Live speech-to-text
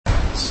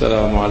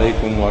السلام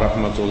عليكم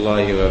ورحمة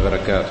الله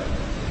وبركاته.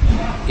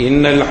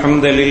 إن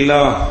الحمد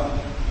لله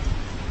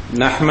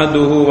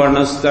نحمده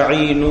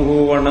ونستعينه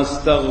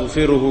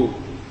ونستغفره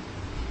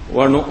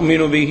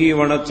ونؤمن به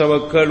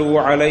ونتوكل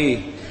عليه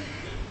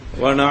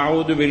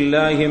ونعوذ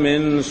بالله من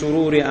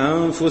شرور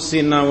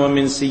أنفسنا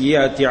ومن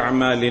سيئات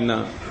أعمالنا.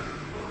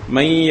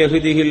 من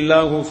يهده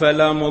الله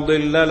فلا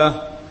مضل له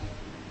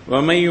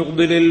ومن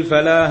يضلل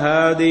فلا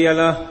هادي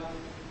له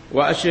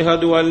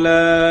وأشهد أن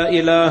لا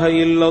إله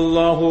إلا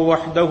الله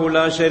وحده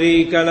لا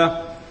شريك له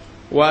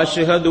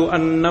وأشهد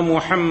أن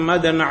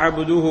محمدا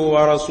عبده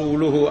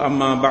ورسوله.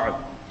 أما بعد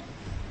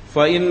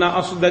فإن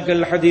أصدق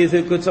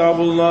الحديث كتاب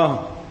الله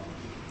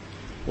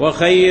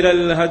وخير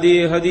الهدي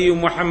هدي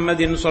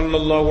محمد صلى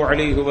الله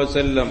عليه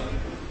وسلم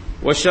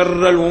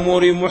وشر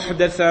الأمور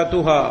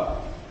محدثاتها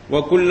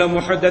وكل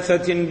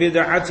محدثة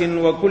بدعة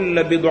وكل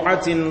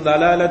بدعة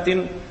ضلالة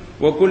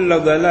وكل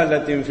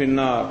ضلالة في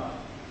النار.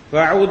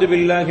 فأعوذ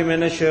بالله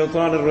من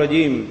الشيطان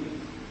الرجيم.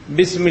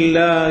 بسم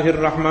الله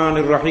الرحمن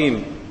الرحيم.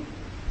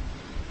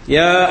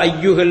 يا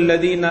أيها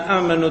الذين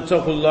آمنوا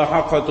اتقوا الله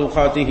حق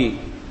تقاته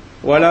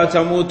ولا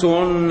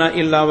تموتن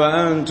إلا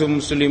وأنتم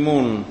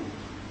مسلمون.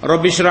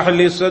 رب اشرح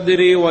لي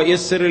صدري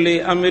ويسر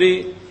لي أمري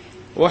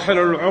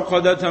واحلل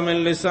عقدة من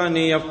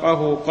لساني يفقه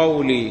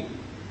قولي.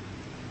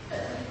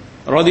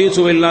 رضيت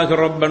بالله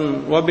ربا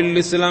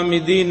وبالإسلام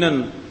دينا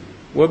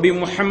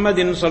وبمحمد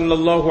صلى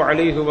الله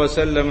عليه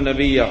وسلم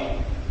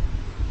نبيا.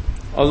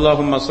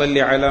 اللهم صل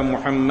على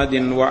محمد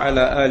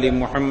وعلى آل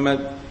محمد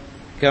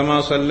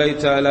كما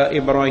صليت على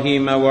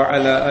إبراهيم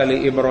وعلى آل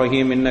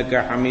إبراهيم إنك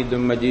حميد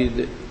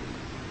مجيد.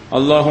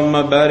 اللهم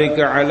بارك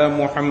على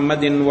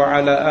محمد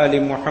وعلى آل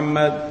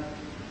محمد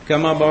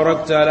كما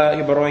باركت على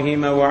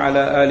إبراهيم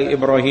وعلى آل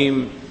إبراهيم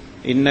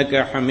إنك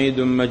حميد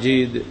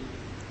مجيد.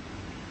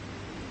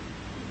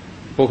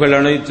 புகழ்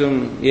அனைத்தும்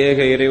ஏக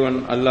இறைவன்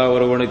அல்லாஹ்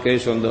ஒருவனுக்கே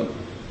சொந்தம்.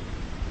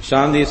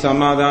 சாந்தி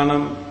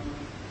சமாதானம்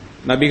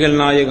நபிகள்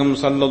நாயகம்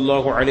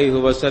ஸல்லல்லாஹு அலைஹி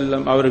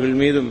வஸல்லம் அவர்கள்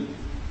மீதும்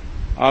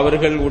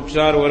அவர்கள்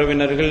உற்றார்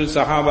உறவினர்கள்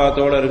சஹாபா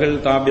தோழர்கள்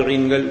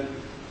தாபிஈன்கள்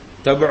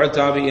தபுஅ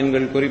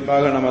தாபிஈன்கள்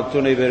குறிப்பாக நம்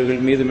அத்துணை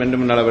பேர்கள் மீதும்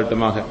என்றும்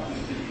நிலவட்டுமாக.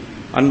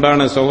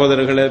 அன்பான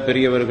சகோதரர்களே,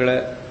 பெரியவர்களே,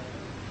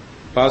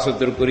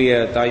 பாசத்திற்குரிய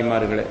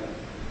தாய்மார்களே,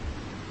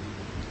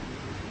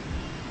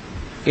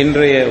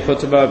 இன்றைய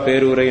ஹுத்பா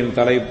பேருரையின்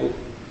தலைப்பு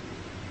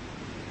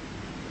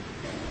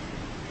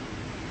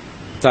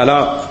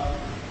தலாக்.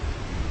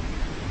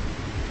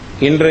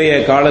 இன்றைய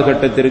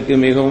காலகட்டத்திற்கு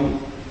மிகவும்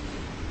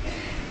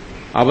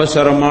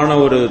அவசரமான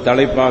ஒரு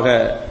தலைப்பாக,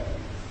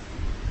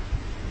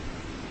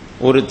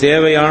 ஒரு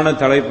தேவையான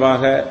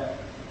தலைப்பாக,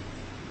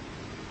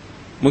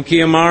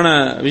 முக்கியமான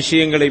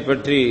விஷயங்களை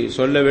பற்றி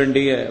சொல்ல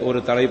வேண்டிய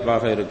ஒரு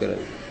தலைப்பாக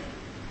இருக்கிறது.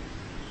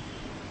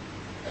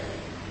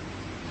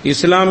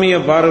 இஸ்லாமிய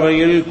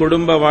பார்வையில்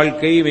குடும்ப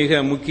வாழ்க்கை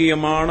மிக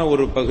முக்கியமான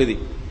ஒரு பகுதி.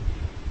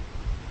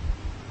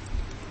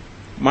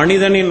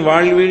 மனிதனின்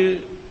வாழ்வில்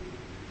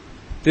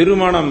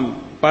திருமணம்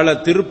பல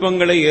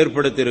திருப்பங்களை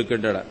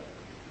ஏற்படுத்தியிருக்கின்றன.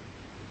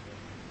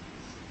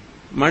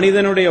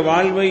 மனிதனுடைய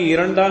வாழ்வை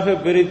இரண்டாக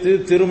பிரித்து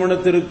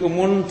திருமணத்திற்கு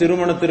முன்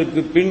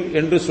திருமணத்திற்கு பின்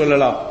என்று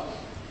சொல்லலாம்.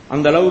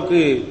 அந்த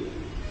அளவுக்கு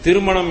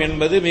திருமணம்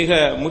என்பது மிக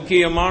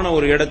முக்கியமான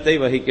ஒரு இடத்தை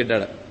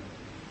வகிக்கின்றன.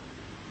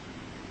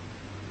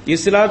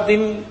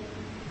 இஸ்லாத்தின்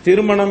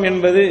திருமணம்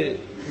என்பது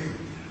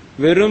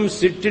வெறும்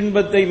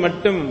சிற்றின்பத்தை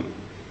மட்டும்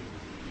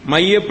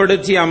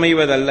மையப்படுத்தி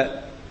அமைவதல்ல.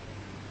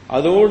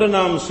 அதோடு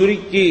நாம்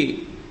சுருக்கி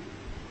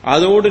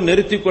அதோடு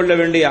நிறுத்திக் கொள்ள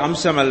வேண்டிய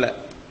அம்சம் அல்ல.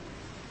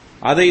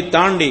 அதை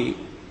தாண்டி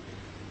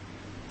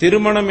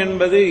திருமணம்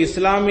என்பது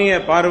இஸ்லாமிய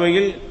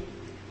பார்வையில்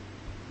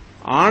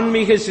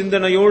ஆன்மீக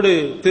சிந்தனையோடு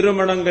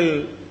திருமணங்கள்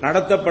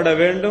நடத்தப்பட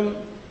வேண்டும்.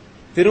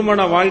 திருமண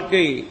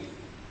வாழ்க்கை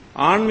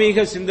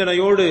ஆன்மீக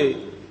சிந்தனையோடு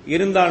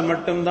இருந்தால்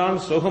மட்டும்தான்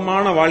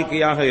சுகமான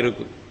வாழ்க்கையாக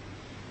இருக்கும்.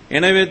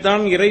 எனவே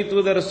தான் இறை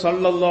தூதர்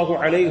ஸல்லல்லாஹு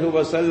அலைஹி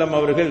வஸல்லம்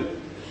அவர்கள்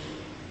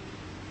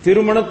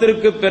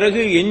திருமணத்திற்கு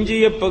பிறகு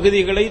எஞ்சிய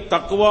பகுதிகளை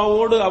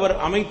தக்வாவோடு அவர்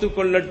அமைத்துக்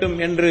கொள்ளட்டும்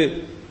என்று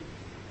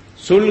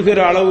சொல்கிற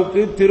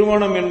அளவுக்கு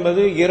திருமணம்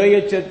என்பது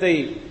இறையச்சத்தை,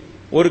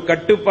 ஒரு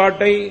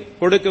கட்டுப்பாட்டை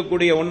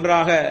கொடுக்கக்கூடிய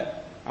ஒன்றாக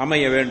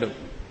அமைய வேண்டும்.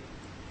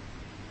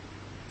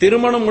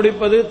 திருமணம்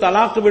முடிப்பது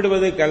தலாக்கு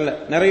விடுவதற்கல்ல.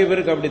 நிறைய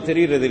பேருக்கு அப்படி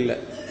தெரிகிறதில்லை.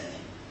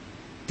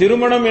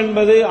 திருமணம்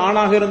என்பது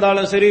ஆணாக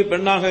இருந்தாலும் சரி,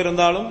 பெண்ணாக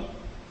இருந்தாலும்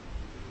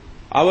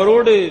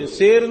அவரோடு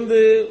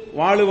சேர்ந்து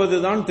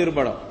வாழுவதுதான்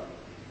திருமணம்.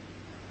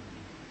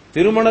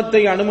 திருமணத்தை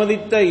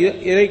அனுமதித்த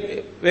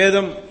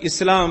வேதம்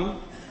இஸ்லாம்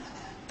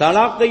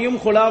தலாக்கையும்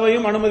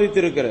குலாவையும்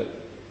அனுமதித்திருக்கிறது.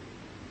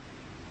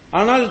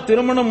 ஆனால்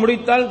திருமணம்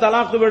முடித்தால்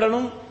தலாக்கு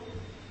விடணும்,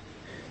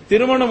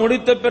 திருமணம்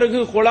முடித்த பிறகு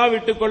குலா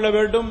விட்டுக் கொள்ள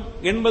வேண்டும்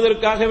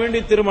என்பதற்காக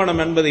வேண்டி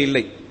திருமணம் என்பது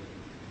இல்லை.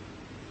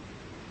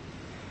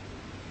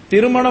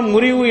 திருமணம்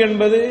முறிவு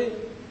என்பது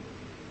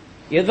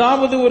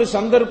ஏதாவது ஒரு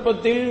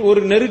சந்தர்ப்பத்தில்,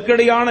 ஒரு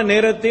நெருக்கடியான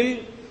நேரத்தில்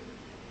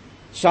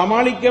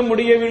சமாளிக்க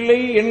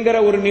முடியவில்லை என்கிற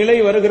ஒரு நிலை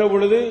வருகிற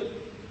பொழுது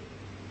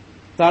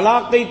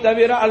தலாக்கை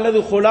தவிர அல்லது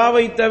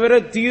குலாவை தவிர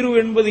தீர்வு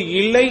என்பது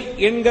இல்லை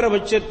என்கிற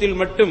பட்சத்தில்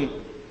மட்டும்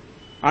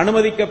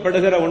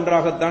அனுமதிக்கப்படுகிற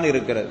ஒன்றாகத்தான்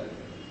இருக்கிறது.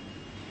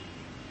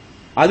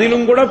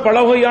 அதிலும் கூட பல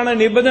வகையான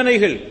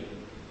நிபந்தனைகள்.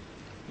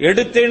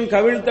 எடுத்தேன்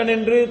கவிழ்த்தன்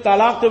என்று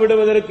தலாக்கு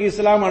விடுவதற்கு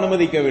இஸ்லாம்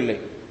அனுமதிக்கவில்லை.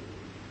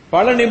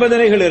 பல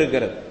நிபந்தனைகள்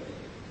இருக்கிறது.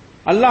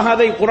 அல்லாஹ்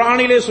அதை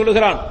குர்ஆனிலே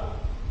சொல்கிறான்,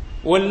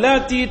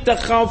 வல்லாத்தி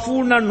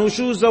தகாஃபூன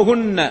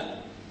நுஷூஸஹுன்ன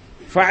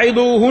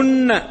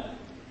ஃபஇதுஹுன்ன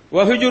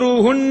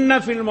வஹ்ஜுருஹுன்ன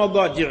ஃபில்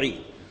மதாஜிஇ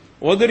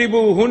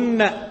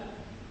வத்ரிபூஹுன்ன.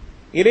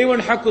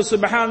 இறைவன் ஹக்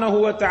சுப்ஹானஹு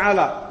வ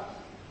தஆலா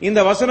இந்த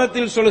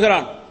வசனத்தில்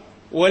சொல்கிறான்,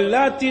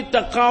 வல்லாத்தி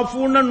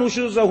தகாஃபூன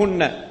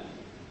நுஷூஸஹுன்ன,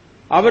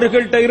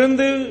 அவர்கள்ட்ட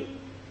இருந்து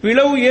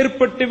பிளவு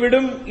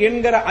ஏற்பட்டுவிடும்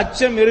என்கிற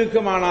அச்சம்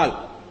இருக்குமானால்,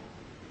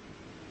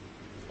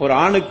 ஒரு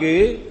ஆணுக்கு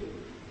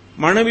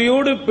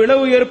மனைவியோடு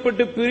பிளவு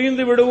ஏற்பட்டு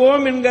பிரிந்து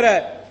விடுவோம் என்கிற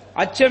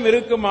அச்சம்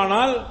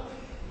இருக்குமானால்,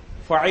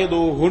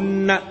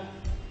 ஃபஅதுஹுன்ன,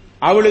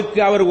 அவளுக்கு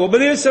அவர்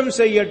உபதேசம்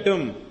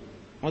செய்யட்டும்.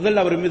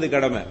 முதல்ல அவர் மீது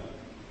கடமை.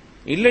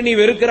 இல்ல நீ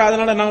வெறுக்கிற,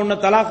 அதனால நான் உன்னை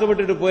தலாக்கு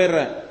விட்டுட்டு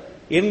போயிடுறேன்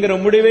என்கிற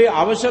முடிவை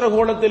அவசர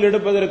கோலத்தில்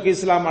எடுப்பதற்கு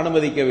இஸ்லாம்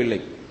அனுமதிக்கவில்லை.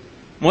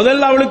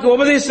 முதல்ல அவளுக்கு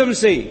உபதேசம்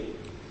செய்.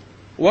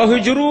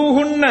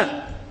 வஹ்ஜுருஹுன்ன,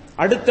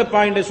 அடுத்த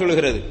பாயிண்ட்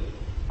சொல்கிறது,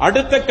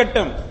 அடுத்த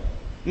கட்டம்.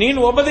 நீ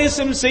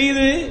உபதேசம்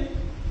செய்து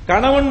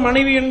கணவன்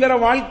மனைவி என்கிற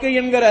வாழ்க்கை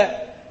என்கிற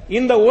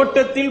இந்த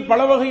ஓட்டத்தில்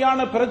பல வகையான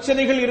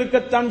பிரச்சனைகள்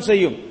இருக்கத்தான்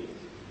செய்யும்.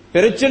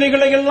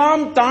 பிரச்சனைகளை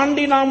எல்லாம்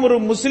தாண்டி நாம் ஒரு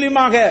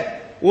முஸ்லிமாக,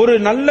 ஒரு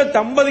நல்ல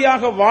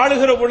தம்பதியாக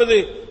வாழுகிற பொழுது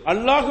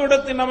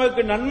அல்லாஹ்விடத்தில்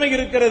நமக்கு நன்மை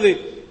இருக்கிறது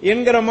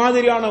என்கிற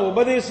மாதிரியான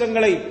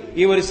உபதேசங்களை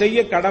இவர்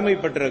செய்ய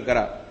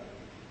கடமைப்பட்டிருக்கிறார்.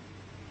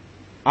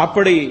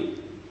 அப்படி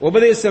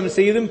உபதேசம்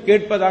செய்தும்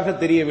கேட்பதாக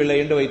தெரியவில்லை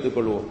என்று வைத்துக்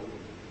கொள்வோம்.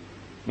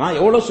 நான்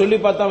எவ்வளவு சொல்லி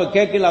பார்த்தா அவ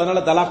கேட்கல,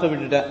 அதனால தலாக்க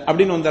விட்டுட்டேன்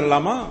அப்படின்னு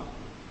வந்துடலாமா?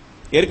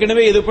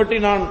 ஏற்கனவே இது பற்றி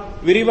நான்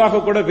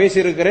விரிவாக கூட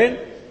பேசியிருக்கிறேன்.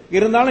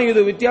 இருந்தாலும்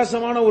இது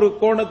வித்தியாசமான ஒரு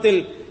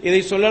கோணத்தில்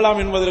இதை சொல்லலாம்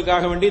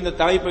என்பதற்காக வேண்டி இந்த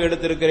தலைப்பை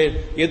எடுத்திருக்கிறேன்.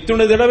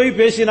 எத்தனை தடவை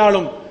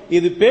பேசினாலும்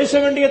இது பேச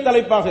வேண்டிய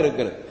தலைப்பாக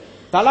இருக்கிறது.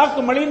 தலாக்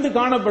மலிந்து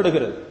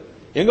காணப்படுகிறது.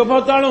 எங்க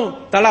பார்த்தாலும்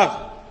தலாக்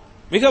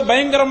மிக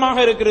பயங்கரமாக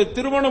இருக்கிறது.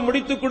 திருமணம்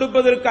முடித்துக்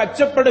கொடுப்பதற்கு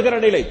அச்சப்படுகிற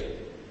நிலை.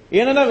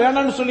 ஏன்னா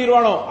வேணான்னு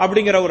சொல்லிடுவானோ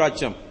அப்படிங்கிற ஒரு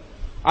அச்சம்.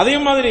 அதே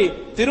மாதிரி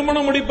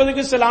திருமணம்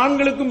முடிப்பதற்கு சில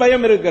ஆண்களுக்கும்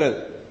பயம் இருக்கிறது.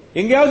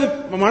 எங்கேயாவது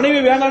மனைவி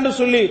வேணான்னு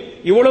சொல்லி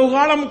இவ்வளவு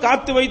காலம்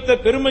காத்து வைத்த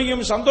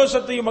பெருமையும்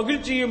சந்தோஷத்தையும்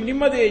மகிழ்ச்சியும்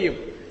நிம்மதியையும்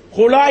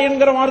ஹுலா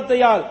என்கிற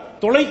வார்த்தையால்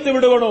தொலைத்து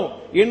விடுவனோ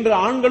என்று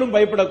ஆண்களும்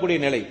பயப்படக்கூடிய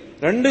நிலை.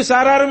 ரெண்டு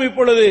சாராரும்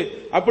இப்பொழுது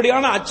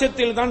அப்படியான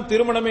அச்சத்தில் தான்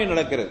திருமணமே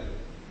நடக்கிறது.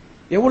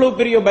 எவ்வளவு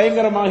பெரிய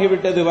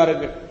பயங்கரமாகிவிட்டது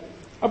பாருங்கள்.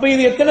 அப்ப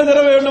இது எத்தனை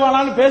தடவை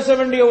வேண்டுமானாலும் பேச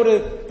வேண்டிய ஒரு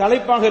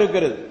தலைப்பாக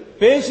இருக்கிறது.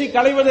 பேசி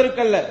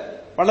களைவதற்கல்ல,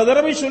 பல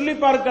தடவை சொல்லி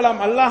பார்க்கலாம்.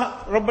 அல்லாஹ்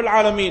ரப்பல்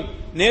ஆலமீன்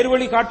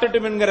நேர்வழி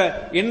காட்டட்டும் என்கிற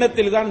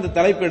எண்ணத்தில் தான் இந்த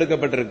தலைப்பு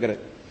எடுக்கப்பட்டிருக்கிறது.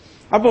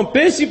 அப்போ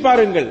பேசி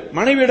பாருங்கள்,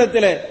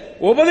 மனைவியிடத்தில்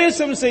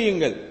உபதேசம்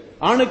செய்யுங்கள்.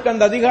 ஆணுக்கு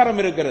அந்த அதிகாரம்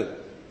இருக்கிறது.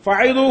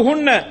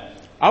 ஃபஅதுஹுன்ன,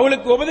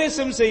 அவளுக்கு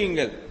உபதேசம்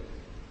செய்யுங்கள்.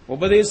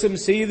 உபதேசம்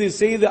செய்து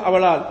செய்து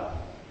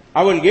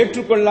அவள்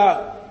ஏற்றுக்கொள்ள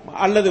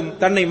அல்லது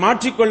தன்னை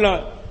மாற்றிக்கொள்ள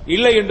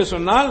இல்லை என்று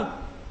சொன்னால்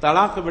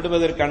தலாக்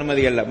விடுவதற்கு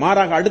அனுமதி அல்ல.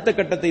 மாறாக அடுத்த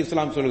கட்டத்தை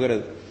இஸ்லாம்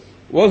சொல்கிறது,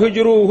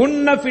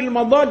 வஹ்ஜுருஹுன்ன ஃபில்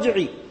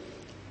மதாஜிஇ,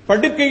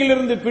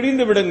 படுக்கையிலிருந்து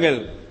பிரிந்து விடுங்கள்.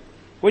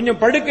 கொஞ்சம்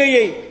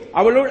படுக்கையை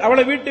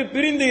அவளை விட்டு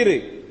பிரிந்து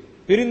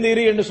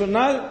இரு என்று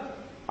சொன்னால்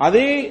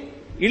அதே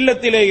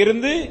இல்லத்திலே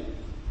இருந்து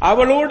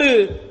அவளோடு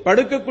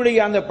படுக்கக்கூடிய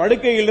அந்த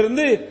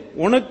படுக்கையிலிருந்து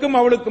உனக்கும்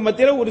அவளுக்கு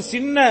மத்தியில் ஒரு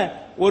சின்ன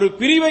ஒரு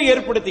பிரிவை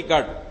ஏற்படுத்தி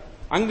காட்டு.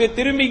 அங்கு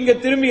திரும்பி இங்க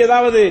திரும்பி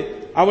ஏதாவது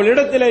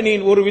அவளிடத்தில் நீ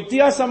ஒரு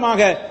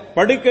வித்தியாசமாக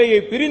படுக்கையை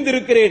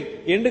பிரிந்திருக்கிறேன்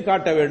என்று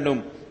காட்ட வேண்டும்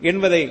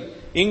என்பதை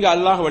இங்கு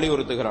அல்லாஹ்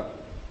வலியுறுத்துகிறான்.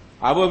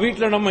 அவ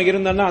வீட்டில் நம்ம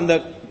இருந்தோம்னா அந்த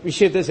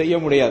விஷயத்தை செய்ய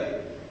முடியாது.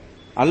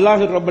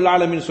 அல்லாஹ் ரப்பல்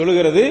ஆலமீன்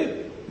சொல்லுகிறது,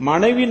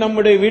 மனைவி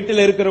நம்முடைய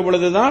வீட்டில் இருக்கிற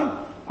பொழுதுதான்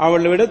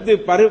அவளிடத்து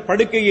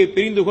படுக்கையை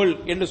பிரிந்து கொள்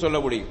என்று சொல்ல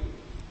முடியும்.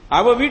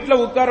 அவ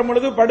வீட்டில் உட்காரும்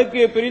பொழுது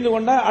படுக்கையை பிரிந்து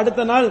கொண்டா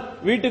அடுத்த நாள்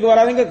வீட்டுக்கு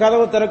வராதீங்க,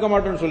 கதவை திறக்க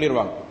மாட்டோம்னு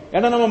சொல்லிடுவாங்க.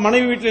 ஏன்னா நம்ம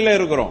மனைவி வீட்டில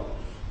இருக்கிறோம்.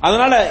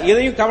 அதனால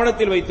இதையும்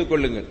கவனத்தில் வைத்துக்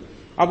கொள்ளுங்கள்.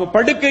 அப்ப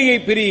படுக்கையை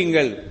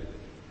பிரியுங்கள்.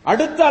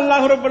 அடுத்த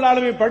அல்லாஹ் ரப்பல்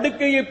ஆலமீன்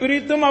படுக்கையை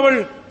பிரித்தும் அவள்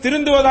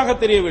திருந்துவதாக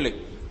தெரியவில்லை.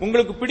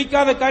 உங்களுக்கு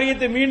பிடிக்காத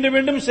காரியத்தை மீண்டும்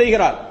மீண்டும்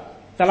செய்கிறார்,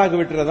 தலாக்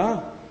விட்டுறதா?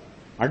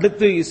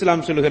 அடுத்து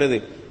இஸ்லாம் சொல்கிறது,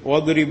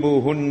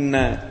 வத்ரிபூஹுன்ன,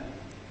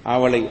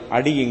 அவளை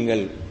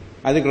அடியுங்கள்.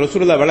 அதுக்கு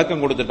ரசூலுல்லாஹ்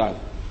விளக்கம் கொடுத்துட்டாங்க.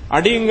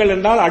 அடியுங்கள்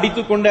என்றால்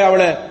அடித்துக்கொண்டே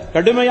அவளை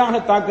கடுமையாக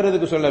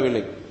தாக்குறதுக்கு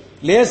சொல்லவில்லை.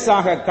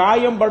 லேசாக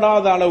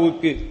காயம்படாத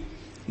அளவுக்கு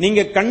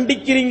நீங்க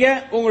கண்டிக்கிறீங்க,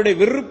 உங்களுடைய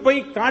வெறுப்பை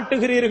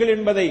காட்டுகிறீர்கள்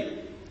என்பதை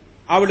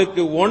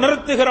அவளுக்கு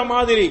உணர்த்துகிற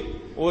மாதிரி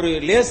ஒரு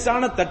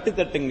லேசான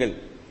தட்டுங்கள்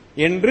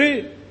என்று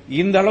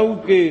இந்த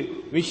அளவுக்கு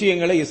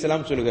விஷயங்களை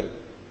இஸ்லாம் சொல்கிறது.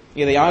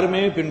 இதை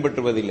யாருமே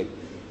பின்பற்றுவதில்லை.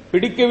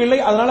 பிடிக்கவில்லை,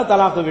 அதனால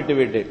தலாக்க விட்டு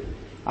விட்டேன்.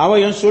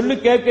 அவன் என் சொல்லு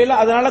கேட்கல,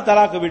 அதனால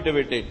தலாக்க விட்டு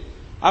விட்டேன்.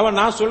 அவன்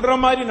நான் சொல்ற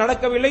மாதிரி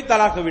நடக்கவில்லை,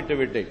 தலாக்க விட்டு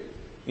விட்டேன்.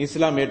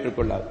 இஸ்லாம்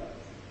ஏற்றுக்கொள்ளாது.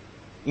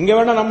 இங்க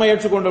வேணா நம்ம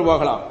ஏற்றுக்கொண்டு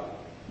போகலாம்,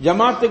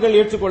 ஜமாத்துகள்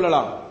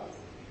ஏற்றுக்கொள்ளலாம்,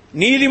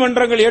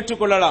 நீதிமன்றங்கள்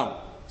ஏற்றுக்கொள்ளலாம்,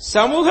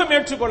 சமூகம்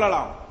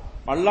ஏற்றுக்கொள்ளலாம்.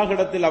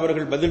 அல்லாஹ்விடத்தில்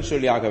அவர்கள் பதில்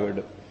சொல்லி ஆக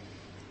வேண்டும்.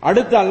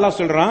 அடுத்து அல்லாஹ்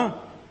சொல்றான்,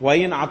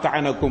 வயன்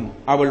அத்தஅனக்கும்,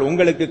 அவள்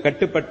உங்களுக்கு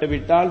கட்டுப்பட்டு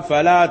விட்டால்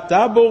ஃபலா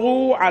தபூ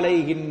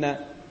அலைஹின்ன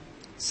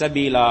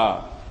சபீலா,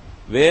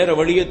 வேற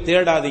வழியை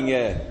தேடாதீங்க.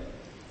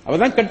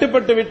 அவதான்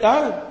கட்டுப்பட்டு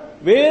விட்டால்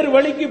வேறு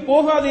வழிக்கு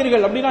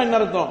போகாதீர்கள் அப்படின்னா என்ன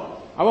அர்த்தம்?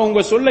 அவன்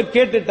உங்க சொல்ல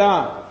கேட்டுட்டா,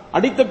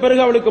 அடித்த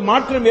பிறகு அவளுக்கு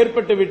மாற்றம்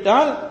ஏற்பட்டு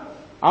விட்டால்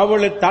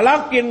அவளை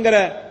தலாக் என்கிற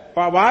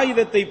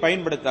ஆயுதத்தை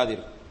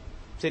பயன்படுத்தாதீர்கள்.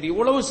 சரி,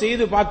 இவ்வளவு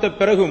செய்து பார்த்த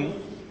பிறகும்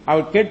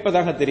அவள்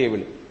கேட்பதாக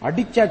தெரியவில்லை.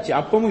 அடிச்சாச்சு,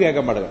 அப்பவும்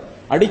கேட்க மாட்டாங்க.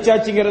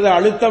 அடிச்சாச்சுங்கிறத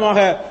அழுத்தமாக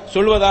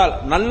சொல்வதால்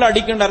நல்ல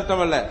அடிக்கின்ற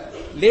அர்த்தம் அல்ல,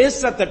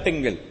 லேசா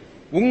தட்டுங்கள்.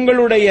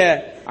 உங்களுடைய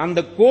அந்த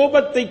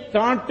கோபத்தை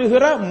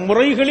காட்டுகிற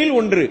முறைகளில்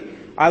ஒன்று.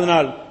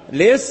 அதனால்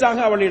லேசாக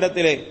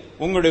அவளிடத்திலே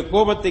உங்களுடைய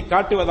கோபத்தை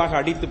காட்டுவதாக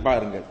அடித்து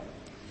பாருங்கள்.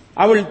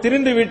 அவள்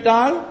திருந்து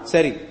விட்டால்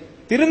சரி,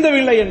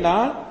 திருந்தவில்லை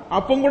என்றால்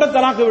அப்பம் கூட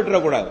தலாக்கு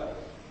விட்டுறக்கூடாது.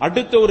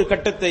 அடுத்த ஒரு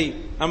கட்டத்தை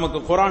நமக்கு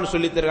குர்ஆன்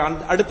சொல்லித் தருகிற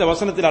அடுத்த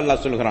வசனத்தில்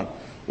அல்லாஹ் சொல்கிறான்,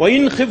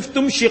 வயின்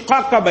ஹிஃப்தும்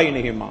ஷிகாக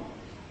பைனஹுமா,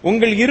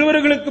 உங்கள்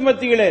இருவர்களுக்கு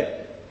மத்தியிலே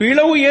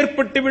பிளவு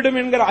ஏற்பட்டுவிடும்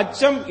என்கிற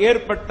அச்சம்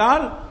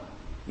ஏற்பட்டால்,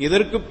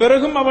 இதற்கு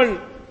பிறகும் அவள்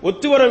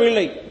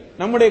ஒத்துவரவில்லை,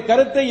 நம்முடைய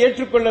கருத்தை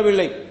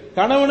ஏற்றுக்கொள்ளவில்லை,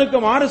 கணவனுக்கு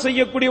மாறு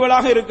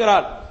செய்யக்கூடியவளாக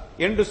இருக்கிறார்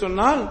என்று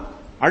சொன்னால்,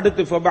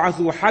 அடுத்து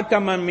ஃபபஅஸு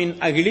ஹக்கமன் மின்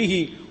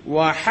அஹ்லிஹி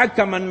வ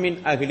ஹக்கமன் மின்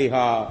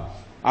அஹ்லிஹா,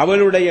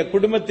 அவளுடைய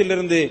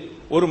குடும்பத்திலிருந்து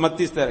ஒரு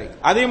மத்திஸ்தரை,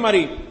 அதே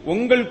மாதிரி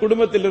உங்கள்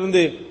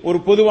குடும்பத்திலிருந்து ஒரு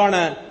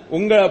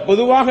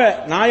பொதுவாக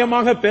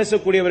நியாயமாக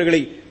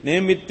பேசக்கூடியவர்களை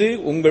நியமித்து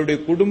உங்களுடைய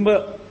குடும்ப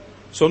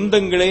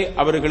சொந்தங்களே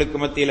அவர்களுக்கு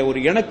மத்தியில் ஒரு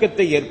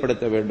இணக்கத்தை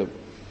ஏற்படுத்த வேண்டும்.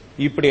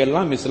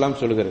 இப்படியெல்லாம் இஸ்லாம்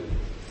சொல்கிறது.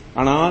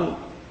 ஆனால்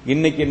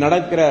இன்னைக்கு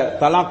நடக்கிற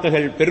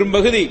தலாக்குகள்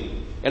பெரும்பகுதி,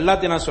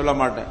 எல்லாத்தையும் நான் சொல்ல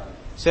மாட்டேன்,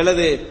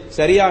 சிலது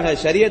சரியாக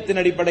ஷரியத்தின்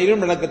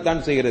அடிப்படையிலும்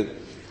நடக்கத்தான் செய்கிறது.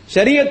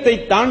 ஷரியத்தை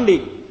தாண்டி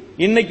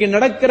இன்னைக்கு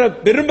நடக்கிற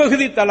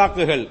பெரும்பகுதி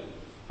தலாக்குகள்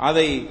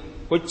அதை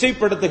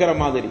கொச்சைப்படுத்துகிற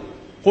மாதிரி,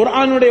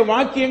 குர்ஆனுடைய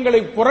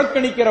வாக்கியங்களை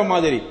புறக்கணிக்கிற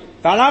மாதிரி,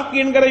 தலாக்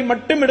என்கிற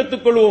மட்டும்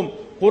எடுத்துக்கொள்வோம்,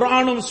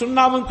 குர்ஆனும்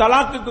சுன்னாவும்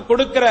தலாக்குக்கு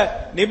கொடுக்கிற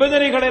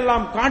நிபந்தனைகள்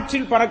எல்லாம்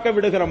காற்றில் பறக்க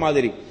விடுகிற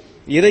மாதிரி,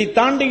 இதை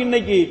தாண்டி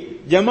இன்னைக்கு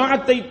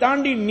ஜமாஅத்தை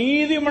தாண்டி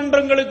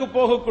நீதிமன்றங்களுக்கு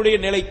போகக்கூடிய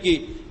நிலைக்கு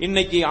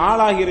இன்னைக்கு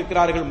ஆளாகி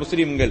இருக்கிறார்கள்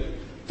முஸ்லிம்கள்.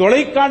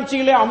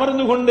 தொலைக்காட்சியிலே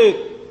அமர்ந்து கொண்டு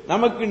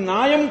நமக்கு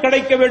நியாயம்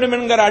கிடைக்க வேண்டும்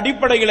என்கிற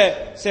அடிப்படையில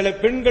சில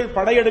பெண்கள்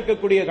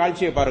படையெடுக்கக்கூடிய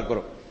காட்சியை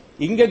பார்க்கிறோம்.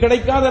 இங்க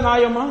கிடைக்காத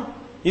நியாயமா?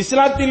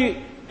 இஸ்லாத்தில்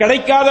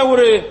கிடைக்காத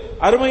ஒரு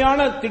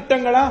அருமையான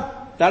திட்டங்களா?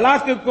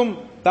 தலாக்குக்கும்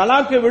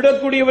தலாக்கு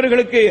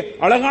விடக்கூடியவர்களுக்கு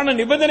அழகான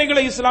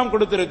நிபந்தனைகளை இஸ்லாம்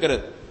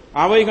கொடுத்திருக்கிறது.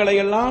 அவைகளை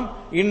எல்லாம்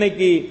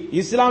இன்னைக்கு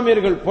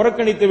இஸ்லாமியர்கள்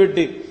புறக்கணித்து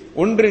விட்டு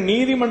ஒன்று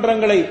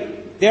நீதிமன்றங்களை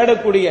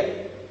தேடக்கூடிய,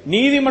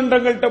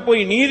 நீதிமன்றங்கள்கிட்ட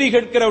போய் நீதி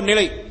கேட்கிற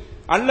நிலை,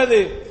 அல்லது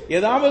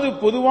ஏதாவது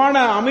பொதுவான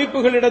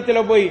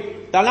அமைப்புகளிடத்தில் போய்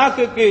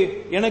தலாக்குக்கு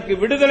எனக்கு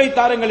விடுதலை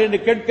தாருங்கள் என்று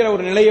கேட்கிற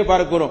ஒரு நிலையை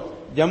பார்க்கிறோம்.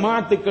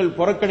 ஜமாத்துக்கள்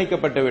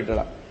புறக்கணிக்கப்பட்டு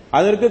விட்டன.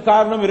 அதற்கு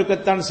காரணம்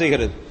இருக்கத்தான்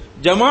செய்கிறது.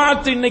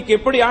 ஜமாஅத் இன்னைக்கு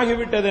எப்படி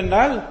ஆகிவிட்டது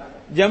என்றால்,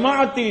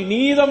 ஜமாஅத்தில்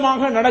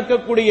நீதமாக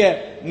நடக்கக்கூடிய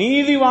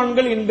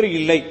நீதிவான்கள் இன்று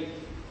இல்லை.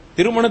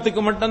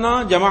 திருமணத்துக்கு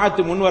மட்டும்தான்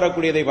ஜமாஅத் முன்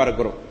வரக்கூடியதை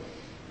பார்க்கிறோம்.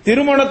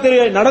 திருமணத்தை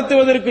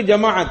நடத்துவதற்கு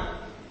ஜமாஅத்,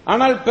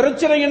 ஆனால்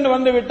பிரச்சனை என்று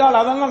வந்துவிட்டால்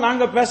அதெல்லாம்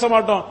நாங்க பேச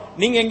மாட்டோம்,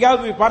 நீங்க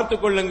எங்கேயாவது போய்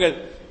பார்த்துக் கொள்ளுங்கள்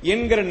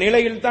என்கிற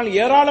நிலையில் தான்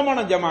ஏராளமான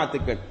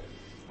ஜமாஅத்துக்கள்.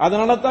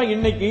 அதனால தான்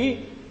இன்னைக்கு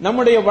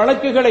நம்முடைய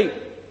வழக்குகளை,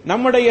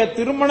 நம்முடைய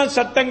திருமண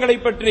சட்டங்களை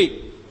பற்றி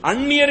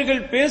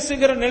அந்நியர்கள்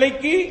பேசுகிற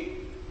நிலைக்கு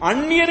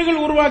அந்நியர்கள்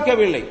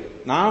உருவாக்கவில்லை,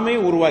 நாமே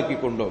உருவாக்கி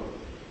கொண்டோம்.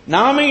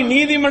 நாமே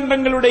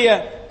நீதிமன்றங்களுடைய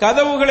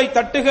கதவுகளை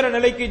தட்டுகிற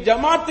நிலைக்கு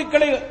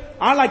ஜமாத்துக்களை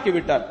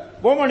ஆளாக்கிவிட்டார்.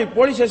 போமானி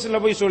போலீஸ் ஸ்டேஷன்ல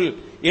போய் சொல்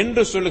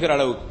என்று சொல்லுகிற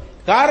அளவுக்கு.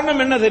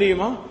 காரணம் என்ன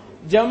தெரியுமா?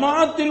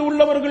 ஜமாத்தில்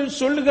உள்ளவர்கள்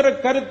சொல்லுகிற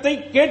கருத்தை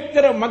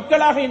கேட்கிற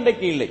மக்களாக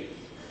இன்றைக்கு இல்லை.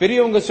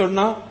 பெரியவங்க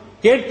சொன்னா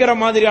கேட்கிற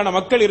மாதிரியான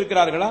மக்கள்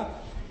இருக்கிறார்களா?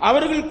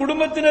 அவர்கள்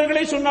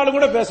குடும்பத்தினர்களை சொன்னாலும்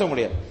கூட பேச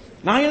முடியாது.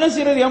 நான் என்ன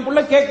செய்யறது, என்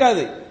புள்ள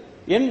கேட்காது,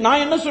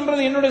 நான் என்ன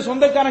சொல்றது என்னுடைய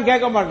சொந்தக்காரன்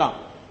கேட்க மாட்டான்.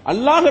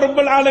 அல்லாஹ்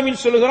ரப்பல்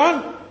ஆலமீன் சொல்கிறான்,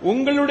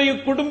 உங்களுடைய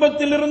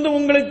குடும்பத்திலிருந்து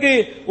உங்களுக்கு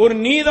ஒரு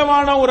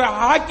நீதமான ஒரு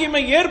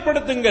ஹாக்கிமை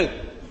ஏற்படுத்துங்கள்.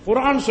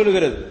 குர்ஆன்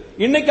சொல்கிறது.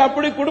 இன்னைக்கு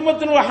அப்படி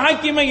குடும்பத்தில் ஒரு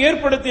ஹாக்கிமை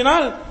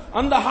ஏற்படுத்தினால்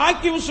அந்த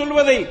ஹாக்கிம்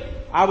சொல்வதை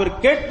அவர்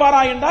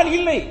கேட்பாரா என்றால்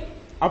இல்லை.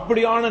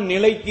 அப்படியான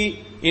நிலைக்கு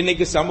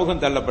இன்னைக்கு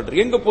சமூகம்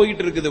தள்ளப்பட்டு எங்க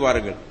போயிட்டு இருக்குது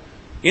பாருங்கள்.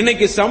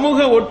 இன்னைக்கு சமூக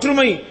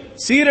ஒற்றுமை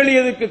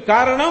சீரழியதுக்கு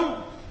காரணம்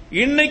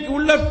இன்னைக்கு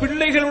உள்ள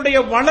பிள்ளைகளுடைய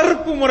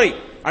வளர்ப்பு முறை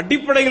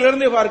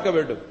அடிப்படையிலிருந்து பார்க்க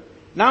வேண்டும்.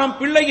 நாம்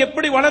பிள்ளை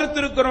எப்படி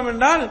வளர்த்திருக்கிறோம்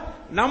என்றால்,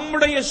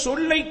 நம்முடைய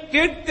சொல்லை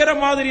கேட்கிற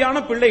மாதிரியான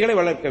பிள்ளைகளை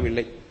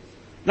வளர்க்கவில்லை.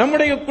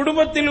 நம்முடைய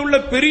குடும்பத்தில் உள்ள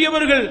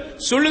பெரியவர்கள்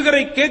சொல்லுகிற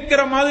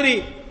கேட்கிற மாதிரி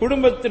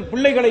குடும்பத்தின்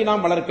பிள்ளைகளை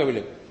நாம்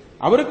வளர்க்கவில்லை.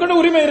 அவருக்கான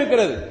உரிமை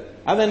இருக்கிறது,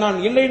 அதை நான்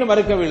இல்லைன்னு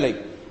மறுக்கவில்லை.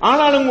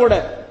 ஆனாலும் கூட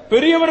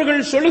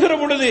பெரியவர்கள் சொல்லுகிற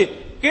பொழுது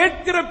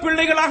கேட்கிற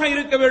பிள்ளைகளாக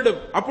இருக்க வேண்டும்.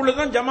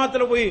 அப்பொழுதுதான்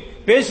ஜமாத்தில் போய்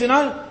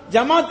பேசினால்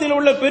ஜமாத்தில்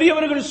உள்ள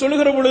பெரியவர்கள்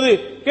சொல்லுகிற பொழுது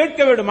கேட்க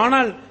வேண்டும்.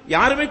 ஆனால்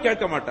யாருமே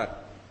கேட்க மாட்டார்.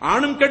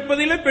 ஆணும்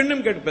கேட்பதில்லை,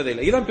 பெண்ணும்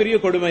கேட்பதில்லை. இதுதான் பெரிய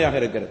கொடுமையாக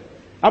இருக்கிறது.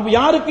 அப்ப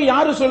யாருக்கு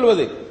யாரு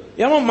சொல்வது?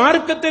 ஏமா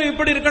மார்க்கத்தில்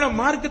இப்படி இருக்கணும்,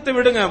 மார்க்கத்தை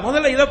விடுங்க,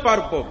 முதல்ல இதை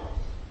பார்ப்போம்.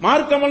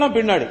 மார்க்கமெல்லாம்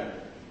பின்னாடி.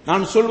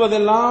 நான்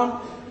சொல்வதெல்லாம்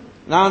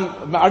நான்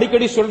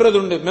அடிக்கடி சொல்றது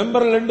உண்டு.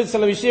 மெம்பர்ல இருந்து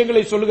சில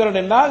விஷயங்களை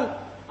சொல்கிறேன் என்றால்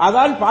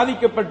அதால்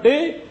பாதிக்கப்பட்டு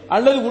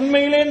அல்லது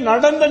உண்மையிலே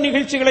நடந்த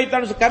நிகழ்ச்சிகளை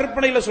தான்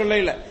கற்பனையில சொல்ல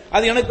இல்லை.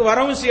 அது எனக்கு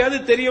வரவும் செய்யாது,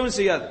 தெரியவும்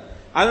செய்யாது.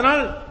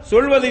 அதனால்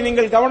சொல்வதை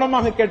நீங்கள்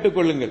கவனமாக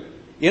கேட்டுக்கொள்ளுங்கள்.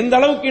 எந்த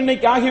அளவுக்கு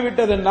இன்னைக்கு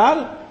ஆகிவிட்டது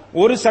என்றால்,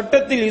 ஒரு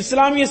சட்டத்தில்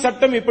இஸ்லாமிய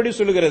சட்டம் இப்படி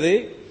சொல்லுகிறது,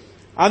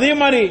 அதே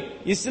மாதிரி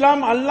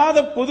இஸ்லாம் அல்லாத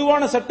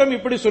பொதுவான சட்டம்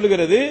இப்படி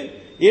சொல்லுகிறது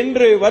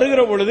என்று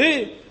வருகிற பொழுது,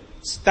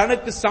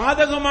 தனக்கு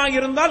சாதகமாக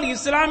இருந்தால்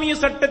இஸ்லாமிய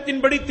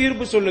சட்டத்தின்படி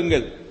தீர்ப்பு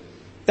சொல்லுங்கள்,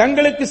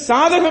 தங்களுக்கு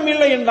சாதகம்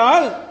இல்லை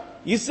என்றால்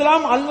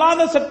இஸ்லாம்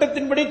அல்லாத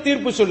சட்டத்தின்படி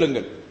தீர்ப்பு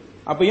சொல்லுங்கள்.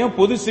 அப்ப ஏன்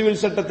பொது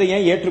சிவில் சட்டத்தை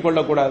ஏன்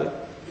ஏற்றுக்கொள்ளக்கூடாது?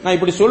 நான்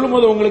இப்படி சொல்லும்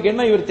போது உங்களுக்கு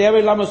என்ன இவர்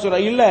தேவையில்லாம சொல்ற?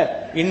 இல்ல,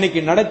 இன்னைக்கு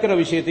நடக்கிற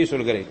விஷயத்தை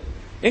சொல்கிறேன்.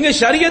 எங்க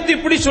ஷரியத்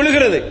இப்படி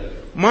சொல்லுகிறது,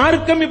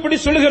 மார்க்கம் இப்படி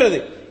சொல்லுகிறது,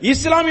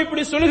 இஸ்லாம்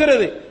இப்படி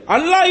சொல்லுகிறது,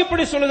 அல்லாஹ்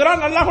இப்படி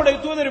சொல்லுகிறான், அல்லாஹ்வுடைய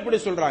தூதர் இப்படி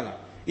சொல்றாங்க,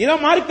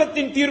 இதான்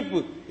மார்க்கத்தின் தீர்ப்பு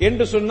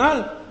என்று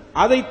சொன்னால்,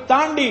 அதை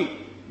தாண்டி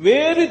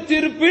வேறு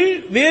தீர்ப்பில்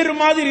வேறு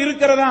மாதிரி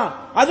இருக்கிறதா,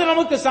 அது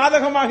நமக்கு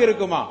சாதகமாக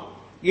இருக்குமா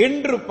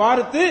என்று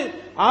பார்த்து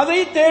அதை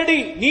தேடி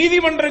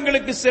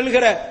நீதிமன்றங்களுக்கு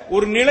செல்கிற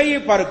ஒரு நிலையை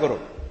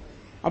பார்க்கிறோம்.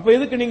 அப்ப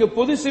எதுக்கு நீங்க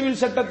பொது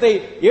சிவில் சட்டத்தை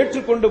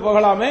ஏற்றுக்கொண்டு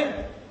போகலாமே?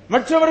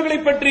 மற்றவர்களை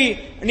பற்றி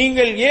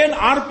நீங்கள் ஏன்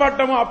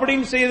ஆர்ப்பாட்டமோ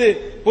அப்படின்னு செய்து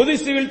பொது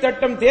சிவில்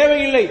சட்டம்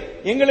தேவையில்லை,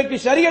 எங்களுக்கு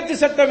ஷரியத்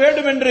சட்டம்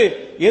வேண்டும் என்று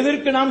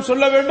எதற்கு நாம்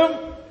சொல்ல வேண்டும்?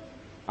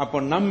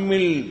 அப்ப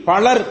நம்மில்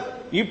பலர்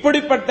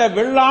இப்படிப்பட்ட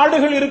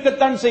வெள்ளாடுகள்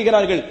இருக்கத்தான்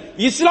செய்கிறார்கள்,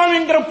 இஸ்லாம்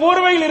என்கிற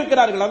போர்வையில்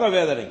இருக்கிறார்கள். அதான்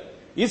வேதனை.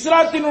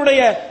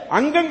 இஸ்லாத்தினுடைய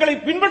அங்கங்களை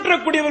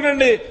பின்பற்றக்கூடியவர்கள்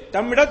என்று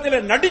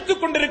தம்மிடத்தில்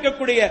நடித்துக்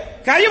கொண்டிருக்கக்கூடிய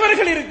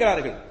கைவர்கள்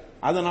இருக்கிறார்கள்.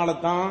 அதனால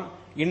தான்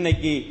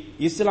இன்னைக்கு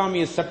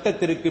இஸ்லாமிய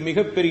சட்டத்திற்கு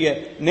மிகப்பெரிய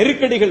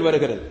நெருக்கடிகள்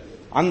வருகிறது.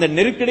 அந்த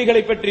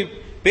நெருக்கடிகளை பற்றி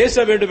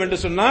பேச வேண்டும் என்று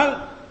சொன்னால்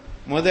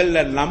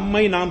முதல்ல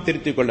நம்மை நாம்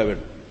திருத்திக் கொள்ள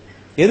வேண்டும்.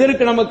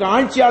 எதற்கு நமக்கு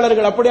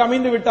ஆட்சியாளர்கள் அப்படி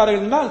அமைந்து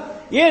விட்டார்கள் என்றால்,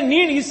 ஏன் நீ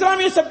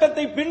இஸ்லாமிய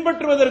சட்டத்தை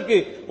பின்பற்றுவதற்கு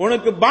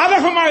உனக்கு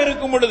பாதகமாக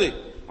இருக்கும் பொழுது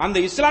அந்த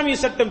இஸ்லாமிய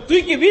சட்டம்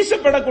தூக்கி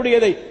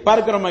வீசப்படக்கூடியதை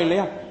பார்க்கிறோமா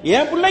இல்லையா?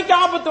 என் பிள்ளைக்கு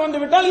ஆபத்து வந்து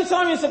விட்டால்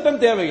இஸ்லாமிய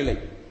சட்டம் தேவையில்லை,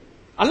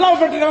 அல்லாஹ்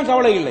பற்றி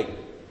கவலை இல்லை,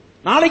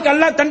 நாளைக்கு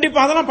அல்லாஹ் கண்டிப்பா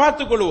அதெல்லாம்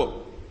பார்த்துக் கொள்வோம்,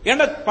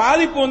 என்ற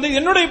பாதிப்பு வந்து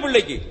என்னுடைய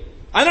பிள்ளைக்கு,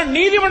 அதனால்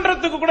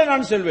நீதிமன்றத்துக்கு கூட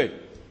நான் செல்வேன்.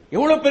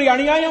 எவ்வளவு பெரிய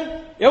அநியாயம்,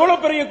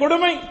 எவ்வளவு பெரிய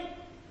கொடுமை!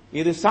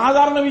 இது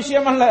சாதாரண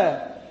விஷயம் அல்ல.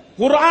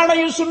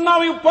 குர்ஆனையும்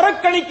சுன்னாவையும்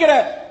புறக்கணிக்கிற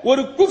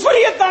ஒரு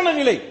குஃப்ரியத்தான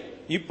நிலை.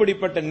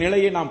 இப்படிப்பட்ட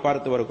நிலையை நாம்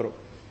பார்த்து வருகிறோம்.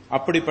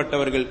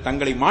 அப்படிப்பட்டவர்கள்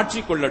தங்களை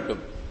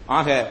மாற்றிக்கொள்ளட்டும்.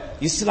 ஆக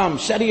இஸ்லாம்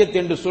ஷரியத்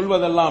என்று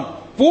சொல்வதெல்லாம்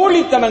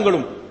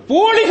போலித்தனங்களும்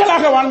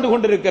போலிகளாக வாழ்ந்து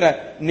கொண்டிருக்கிற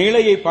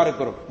நிலையை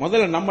பார்க்கிறோம்.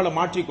 முதல்ல நம்மளை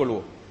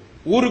மாற்றிக்கொள்வோம்.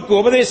 ஊருக்கு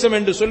உபதேசம்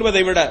என்று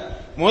சொல்வதை விட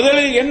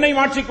முதலில் என்னை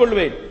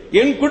மாற்றிக்கொள்வேன்,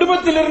 என்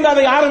குடும்பத்தில் இருந்து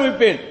அதை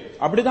ஆரம்பிப்பேன்.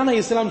 அப்படித்தானே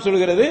இஸ்லாம்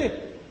சொல்கிறது.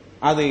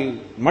 அது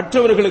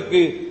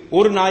மற்றவர்களுக்கு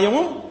ஒரு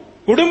நியாயமும்,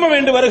 குடும்பம்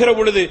என்று வருகிற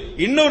பொழுது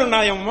இன்னொரு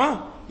நியாயமா?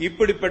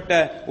 இப்படிப்பட்ட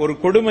ஒரு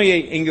கொடுமையை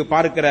இங்கு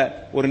பார்க்கிற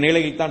ஒரு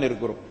நிலையில் தான்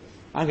இருக்கிறோம்.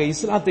 ஆக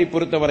இஸ்லாத்தை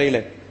பொறுத்தவரையில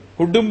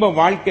குடும்ப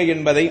வாழ்க்கை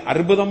என்பதை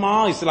அற்புதமா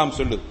இஸ்லாம்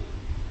சொல்லுது.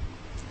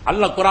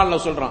 அல்லாஹ் குர்ஆன்ல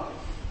சொல்றான்,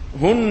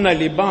 ஹுன்ன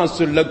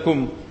லிபாசுல்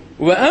லக்கும்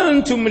வ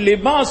அன்தும்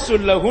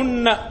லிபாசுல்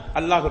லஹுன்ன.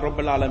 அல்லாஹ்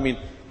ரப்பல் ஆலமீன்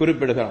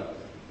குறிப்பிடுகிறான்,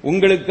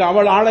 உங்களுக்கு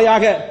அவள்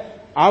ஆடையாக,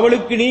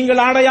 அவளுக்கு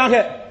நீங்கள் ஆடையாக.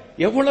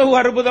 எவ்வளவு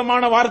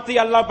அற்புதமான வார்த்தை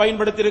அல்லாஹ்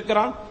பயன்படுத்தி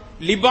இருக்கிறான்.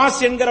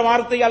 லிபாஸ் என்கிற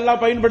வார்த்தை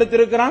அல்லாஹ் பயன்படுத்தி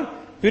இருக்கிறான்.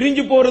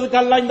 பிரிஞ்சு போறதுக்கு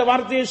அல்லாஹ் இந்த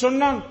வார்த்தையை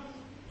சொன்னான்.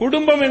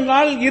 குடும்பம்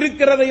என்றால்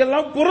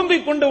இருக்கிறதையெல்லாம்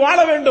பொருந்திக் கொண்டு வாழ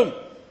வேண்டும்.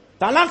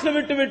 தலாக்கு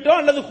விட்டு விட்டோ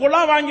அல்லது குலா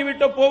வாங்கி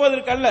விட்டோ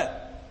போவதற்கு அல்ல.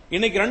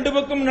 இன்னைக்கு ரெண்டு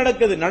பக்கம்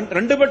நடக்குது.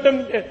 ரெண்டு பக்கம்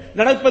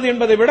நடப்பது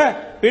என்பதை விட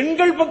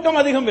பெண்கள் பக்கம்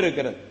அதிகம்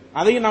இருக்கிறது.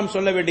 அதையும் நாம்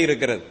சொல்ல வேண்டி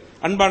இருக்கிறது.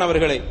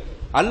 அன்பானவர்களே,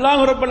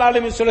 அல்லாஹ் ரப்பல்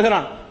ஆலமீன்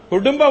சொல்கிறான்,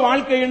 குடும்ப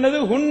வாழ்க்கை என்னது?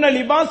 ஹுன்ன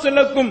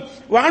லிபாசுல்லக்கும்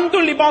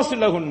வஅன்து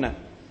லிபாசுல்லஹுன்ன.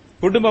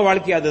 குடும்ப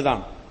வாழ்க்கை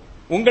அதுதான்.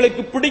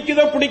 உங்களுக்கு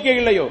பிடிக்குதோ பிடிக்க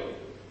இல்லையோ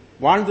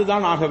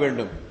வாழ்ந்துதான் ஆக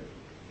வேண்டும்.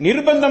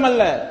 நிர்பந்தம்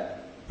அல்ல,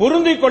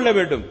 பொருந்திக் கொள்ள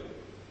வேண்டும்.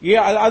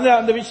 அது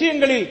அந்த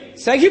விஷயங்களில்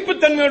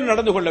சகிப்புத்தன்மையோடு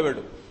நடந்து கொள்ள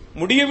வேண்டும்.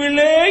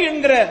 முடியவில்லை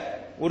என்கிற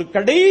ஒரு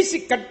கடைசி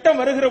கட்டம்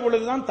வருகிற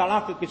பொழுதுதான்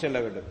தலாக்குக்கு செல்ல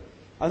வேண்டும்.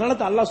 அதனால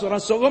தான் அல்லாஹ்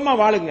சொல்றான், சுகமா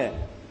வாழுங்க.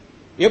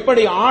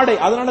 எப்படி ஆடை,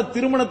 அதனால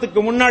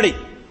திருமணத்துக்கு முன்னாடி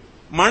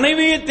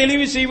மனைவியை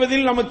தெளிவு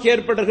செய்வதில் நமக்கு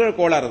ஏற்படுகிற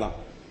கோளாறு தான்.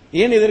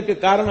 ஏன் இதற்கு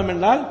காரணம்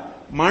என்றால்,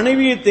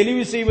 மனைவியை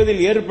தெளிவு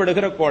செய்வதில்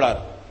ஏற்படுகிற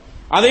கோளாறு.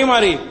 அதே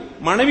மாதிரி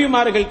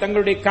மனைவிமார்கள்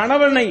தங்களுடைய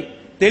கணவனை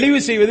தெளிவு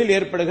செய்வதில்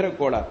ஏற்படுகிற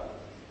கோளாறு.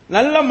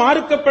 நல்ல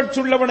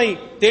மார்க்கப்பட்டுள்ளவனை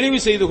தெளிவு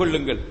செய்து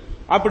கொள்ளுங்கள்.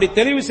 அப்படி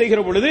தெளிவு செய்கிற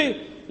பொழுது,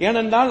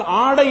 ஏனென்றால்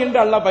ஆடை என்று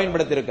அல்லாஹ்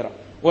பயன்படுத்தி இருக்கிறான்.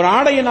 ஒரு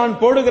ஆடையை நான்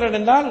போடுகிறேன்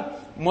என்றால்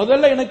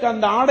முதல்ல எனக்கு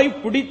அந்த ஆடை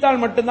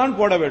பிடித்தால் மட்டும்தான்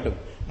போட வேண்டும்.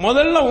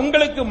 முதல்ல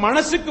உங்களுக்கு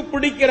மனசுக்கு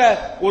பிடிக்கிற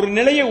ஒரு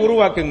நிலையை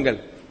உருவாக்குங்கள்.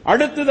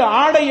 அடுத்தது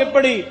ஆடை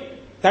எப்படி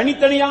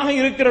தனித்தனியாக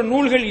இருக்கிற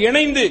நூல்கள்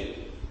இணைந்து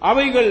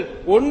அவைகள்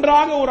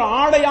ஒன்றாக ஒரு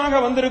ஆடையாக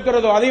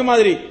வந்திருக்கிறதோ அதே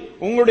மாதிரி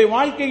உங்களுடைய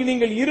வாழ்க்கையில்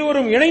நீங்கள்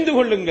இருவரும் இணைந்து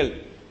கொள்ளுங்கள்.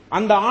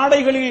 அந்த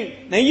ஆடைகளில்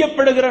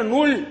நெய்யப்படுகிற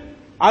நூல்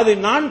அது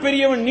நான்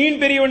பெரியவன் நீ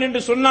பெரியவன்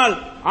என்று சொன்னால்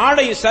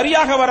ஆடை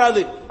சரியாக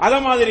வராது. அத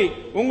மாதிரி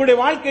உங்களுடைய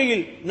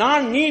வாழ்க்கையில்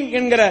நான் நீ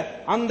என்கிற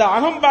அந்த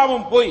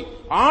அகம்பாவம் போய்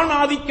ஆண்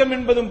ஆதிக்கம்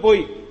என்பதும்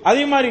போய்,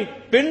 அதே மாதிரி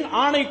பெண்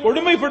ஆணை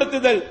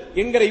கொடுமைப்படுத்துதல்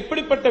என்கிற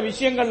இப்படிப்பட்ட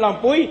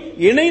விஷயங்கள்லாம் போய்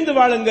இணைந்து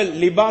வாழுங்கள்.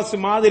 லிபாஸ்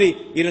மாதிரி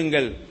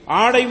இருங்கள்,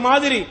 ஆடை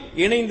மாதிரி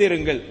இணைந்து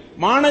இருங்கள்.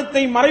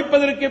 மானத்தை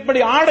மறைப்பதற்கு எப்படி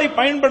ஆடை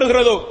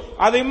பயன்படுகிறதோ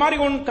அதே மாதிரி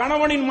உன்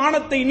கணவனின்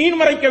மானத்தை நீ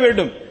மறைக்க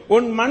வேண்டும்.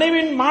 உன்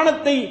மனைவின்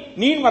மானத்தை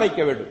நீ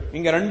மறைக்க வேண்டும்.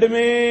 இங்க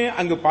ரெண்டுமே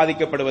அங்கு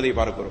பாதிக்கப்படுவதை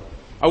பார்க்கிறோம்.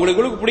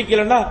 அவளுக்கு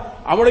பிடிக்கலன்னா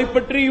அவளை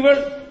பற்றி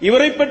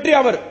இவரை பற்றி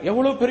அவர்,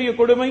 எவ்வளவு பெரிய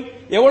கொடுமை,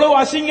 எவ்வளவு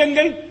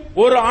அசிங்கங்கள்.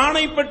 ஒரு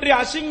ஆணை பற்றி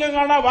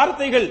அசிங்கமான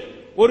வார்த்தைகள்,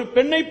 ஒரு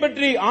பெண்ணை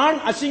பற்றி ஆண்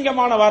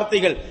அசிங்கமான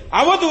வார்த்தைகள்,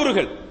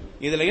 அவதூறுகள்.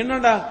 இதுல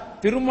என்னடா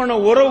திருமண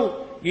உறவு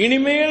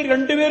இனிமேல்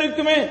 2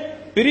 பேருக்குமே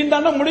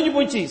பிரிந்தாண்டா முடிஞ்சு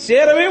போச்சு,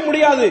 சேரவே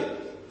முடியாது.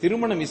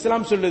 திருமணம்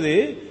இஸ்லாம் சொல்லுது,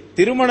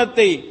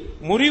 திருமணத்தை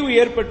முறிவு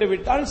ஏற்பட்டு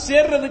விட்டால்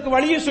சேர்றதுக்கு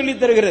வழியை சொல்லி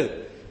தருகிறது.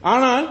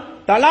 ஆனால்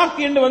தலாக்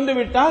என்று வந்து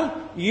விட்டால்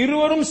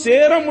இருவரும்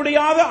சேர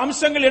முடியாத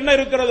அம்சங்கள் என்ன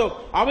இருக்கிறதோ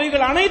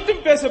அவைகள்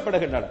அனைத்தும்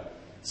பேசப்படுகின்றன.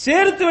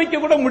 சேர்த்து வைக்க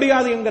கூட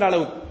முடியாது என்கிற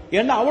அளவுக்கு.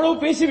 என்ன அவ்வளவு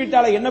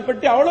பேசிவிட்டாளே, என்னை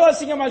பற்றி அவ்வளவு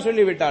அசிங்கமா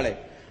சொல்லிவிட்டாளே.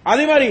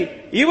 அதே மாதிரி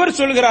இவர்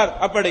சொல்கிறார்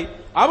அப்படி,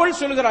 அவள்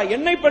சொல்கிறார்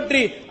என்னை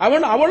பற்றி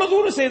அவன் அவ்வளவு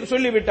தூரம்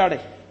சொல்லிவிட்டானே.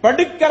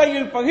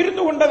 படுக்கரையில்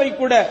பகிர்ந்து கொண்டதை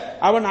கூட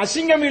அவன்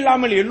அசிங்கம்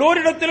இல்லாமல்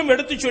எல்லோரிடத்திலும்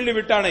எடுத்து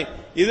சொல்லிவிட்டானே.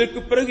 இதற்கு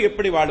பிறகு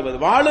எப்படி வாழுவது?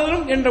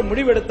 வாழும் என்ற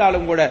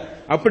முடிவெடுத்தாலும் கூட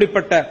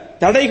அப்படிப்பட்ட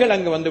தடைகள்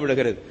அங்கு வந்து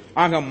விடுகிறது.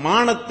 ஆக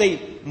மானத்தை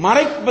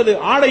மறைப்பது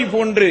ஆடை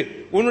போன்று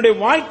உன்னுடைய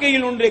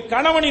வாழ்க்கையில் உன்னுடைய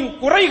கணவனின்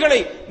குறைகளை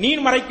நீ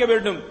மறைக்க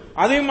வேண்டும்.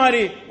 அதே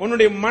மாதிரி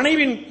உன்னுடைய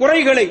மனைவின்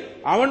குறைகளை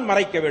அவன்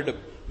மறைக்க வேண்டும்.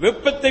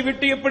 வெப்பத்தை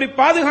விட்டு எப்படி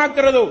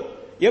பாதுகாக்கிறதோ,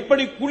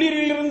 எப்படி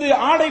குளிரிலிருந்து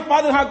ஆடை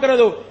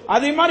பாதுகாக்கிறதோ,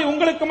 அதே மாதிரி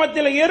உங்களுக்கு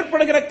மத்தியில்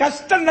ஏற்படுகிற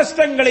கஷ்ட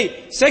நஷ்டங்களை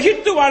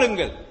சகித்து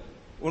வாழுங்கள்.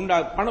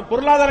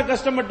 பொருளாதார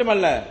கஷ்டம்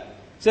மட்டுமல்ல,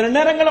 சில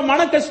நேரங்களில்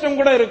மன கஷ்டம்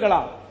கூட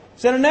இருக்கலாம்.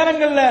 சில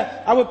நேரங்களில்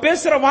அவ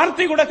பேசுற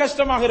வார்த்தை கூட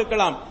கஷ்டமாக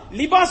இருக்கலாம்.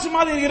 லிபாஸ்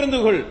மாதிரி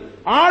இருந்துகள்,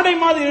 ஆடை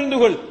மாதிரி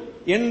இருந்துகள்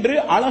என்று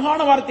அழகான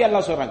வார்த்தை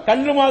அல்லாஹ் சொல்றான்.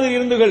 கல்லு மாதிரி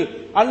இருந்துகள்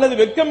அல்லது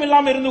வெக்கம்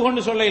இல்லாம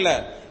இருந்துகொண்டு சொல்லல,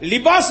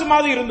 லிபாஸ்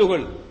மாதிரி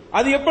இருந்துகள்.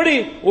 அது எப்படி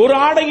ஒரு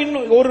ஆடை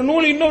ஒரு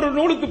நூல் இன்னொரு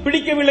நூலுக்கு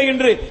பிடிக்கவில்லை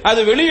என்று அது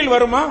வெளியில்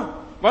வருமா?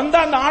 வந்தா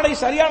அந்த ஆடை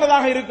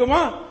சரியானதாக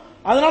இருக்குமா?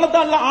 அதனால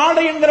தான்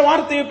ஆடை என்கிற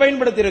வார்த்தையை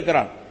பயன்படுத்தி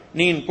இருக்கிறான்.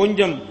 நீ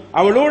கொஞ்சம்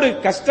அவளோடு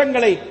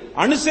கஷ்டங்களை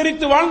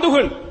அனுசரித்து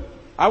வாழ்ந்துகள்,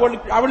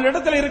 அவள்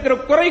இடத்துல இருக்கிற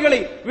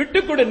குறைகளை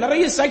விட்டுக்கொடு,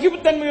 நிறைய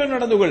சகிப்புத்தன்மையோடு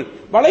நடந்துகள்,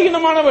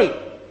 பலகீனமானவள்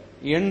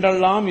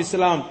என்றெல்லாம்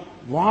இஸ்லாம்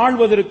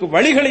வாழ்வதற்கு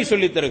வழிகளை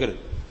சொல்லித் தருகிறது.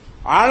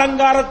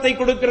 அலங்காரத்தை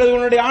கொடுக்கிறது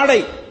உன்னுடைய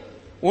ஆடை,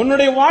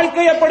 உன்னுடைய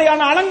வாழ்க்கை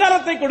அப்படியான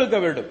அலங்காரத்தை கொடுக்க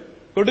வேண்டும்.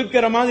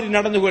 கொடுக்கிற மாதிரி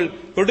நடந்துகொள்,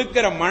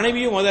 கொடுக்கிற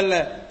மனைவியும் முதல்ல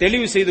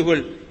தெளிவு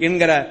செய்துகொள்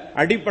என்கிற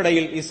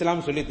அடிப்படையில்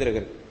இஸ்லாம் சொல்லித்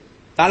தருகிறது.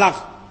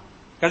 தலாக்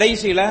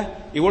கடைசியில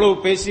இவ்வளவு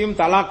பேசியும்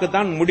தலாக்கு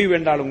தான் முடிவு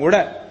என்றாலும் கூட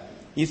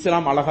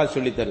இஸ்லாம் அழகா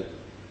சொல்லித் தரு.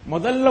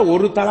 முதல்ல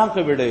ஒரு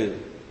தலாக்கு விடு.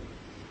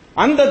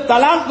 அந்த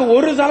தலாக்கு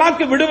ஒரு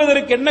தலாக்கு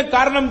விடுவதற்கு என்ன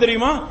காரணம்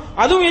தெரியுமா?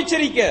 அதுவும்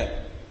எச்சரிக்கை.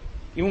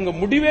 இவங்க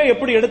முடிவே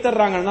எப்படி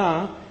எடுத்துறாங்கன்னா,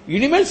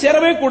 இனிமேல்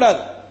சேரவே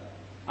கூடாது,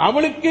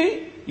 அவளுக்கு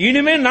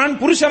இனிமேல் நான்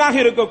புருஷனாக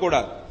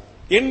இருக்கக்கூடாது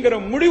என்கிற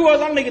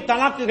முடிவோதான் இன்னைக்கு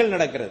தலாக்குகள்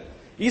நடக்கிறது.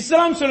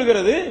 இஸ்லாம்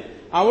சொல்கிறது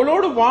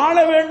அவளோடு வாழ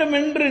வேண்டும்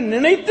என்று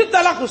நினைத்து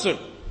தலாக்கு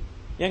சொல்.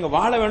 எங்க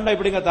வாழ வேண்டாம்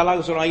இப்படிங்க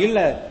தலாக்கு சொல்றான், இல்ல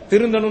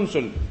திருந்தனும்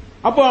சொல்.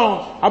 அப்போ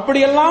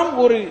அப்படியெல்லாம்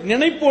ஒரு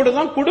நினைப்போடு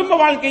தான் குடும்ப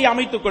வாழ்க்கையை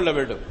அமைத்துக் கொள்ள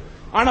வேண்டும்.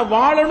 ஆனா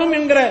வாழணும்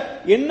என்கிற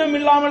எண்ணம்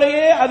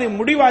இல்லாமலேயே அதை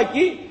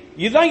முடிவாக்கி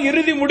இதுதான்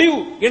இறுதி முடிவு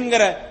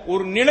என்கிற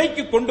ஒரு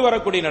நிலைக்கு கொண்டு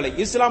வரக்கூடிய நிலை.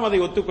 இஸ்லாம் அதை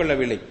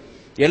ஒத்துக்கொள்ளவில்லை.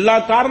 எல்லா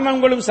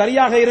காரணங்களும்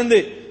சரியாக இருந்து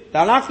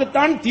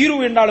தலாக்குத்தான்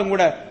தீர்வு என்றாலும்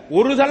கூட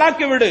ஒரு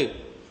தலாக்கு விடு.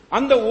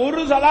 அந்த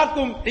ஒரு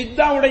தலாக்கும்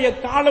இத்தாவுடைய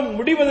காலம்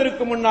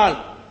முடிவதற்கு முன்னால்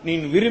நீ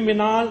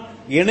விரும்பினால்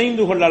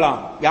இணைந்து கொள்ளலாம்.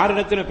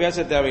 யாரிடத்திலும்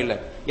பேச தேவையில்லை,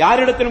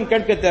 யாரிடத்திலும்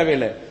கேட்க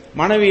தேவையில்லை,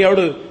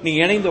 மனைவியோடு நீ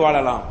இணைந்து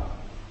வாழலாம்.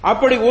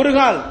 அப்படி ஒரு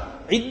கால்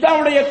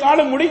இத்தாவுடைய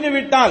காலம் முடிந்து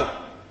விட்டால்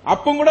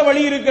அப்ப கூட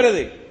வழி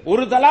இருக்கிறது.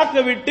 ஒரு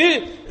தலாக்க விட்டு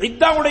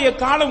இத்தாவுடைய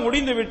காலம்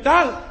முடிந்து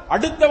விட்டால்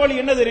அடுத்த வழி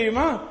என்ன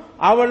தெரியுமா?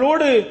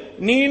 அவளோடு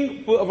நீ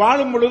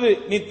வாழும் பொழுது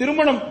நீ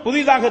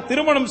புதிதாக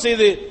திருமணம்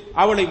செய்து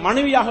அவளை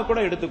மனைவியாக கூட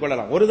எடுத்துக்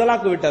கொள்ளலாம். ஒரு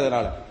தலாக்கு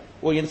விட்டதனால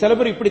சில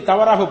பேர் இப்படி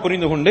தவறாக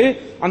புரிந்து கொண்டு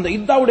அந்த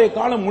இத்தாவுடைய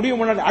காலம் முடியும்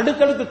முன்னாடி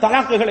அடுத்தடுத்து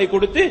தலாக்குகளை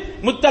கொடுத்து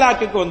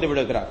முத்தலாக்கு வந்து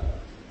விடுகிறார்.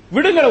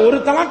 விடுங்க, ஒரு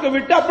தலாக்கு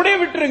விட்டு அப்படியே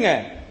விட்டுருங்க.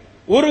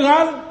 ஒரு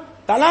கால்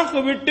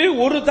தலாக்கு விட்டு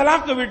ஒரு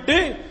தலாக்கு விட்டு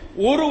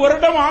ஒரு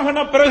வருடம்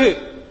ஆகின பிறகு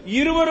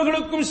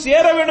இருவர்களுக்கும்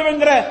சேர வேண்டும்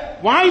என்கிற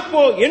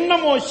வாய்ப்போ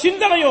எண்ணமோ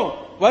சிந்தனையோ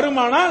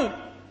வருமானால்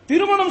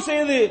திருமணம்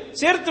செய்து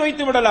சேர்த்து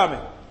வைத்து விடலாமே,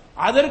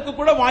 அதற்கு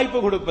கூட வாய்ப்பு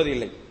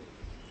கொடுப்பதில்லை.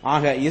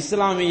 ஆக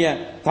இஸ்லாமிய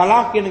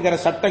தலாக் என்கிற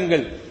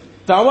சட்டங்கள்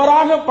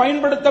தவறாக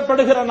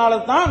பயன்படுத்தப்படுகிறனால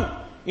தான்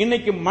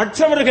இன்னைக்கு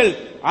மற்றவர்கள்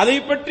அதை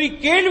பற்றி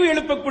கேள்வி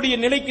எழுப்பக்கூடிய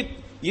நிலைக்கு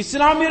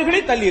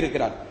இஸ்லாமியர்களே தள்ளி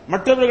இருக்கிறார்.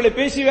 மற்றவர்களை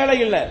பேசி வேலை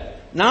இல்லை,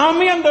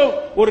 நாமே அந்த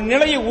ஒரு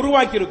நிலையை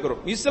உருவாக்கி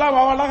இருக்கிறோம். இஸ்லாம்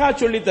அழகா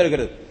சொல்லி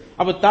தருகிறது.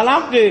 அப்ப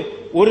தலாக்கு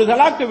ஒரு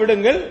தலாக்கு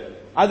விடுங்கள்,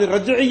 அது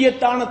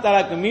ரஜ்இய்யத்தான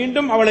தலாக்கு,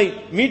 மீண்டும் அவளை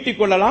மீட்டிக்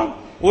கொள்ளலாம்.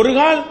 ஒரு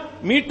கால்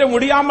மீட்ட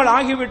முடியாமல்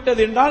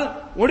ஆகிவிட்டது என்றால்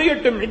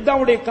முடியட்டும்,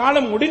 இத்தாவுடைய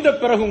காலம் முடிந்த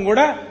பிறகும்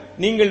கூட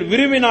நீங்கள்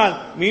விரும்பினால்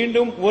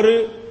மீண்டும் ஒரு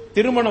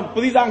திருமணம்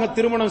புதிதாக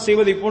திருமணம்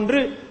செய்வதை போன்று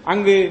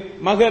அங்கு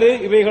மகரு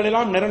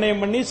இவைகளெல்லாம்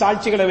நிர்ணயம் பண்ணி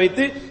சாட்சிகளை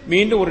வைத்து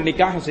மீண்டும் ஒரு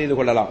நிக்காக செய்து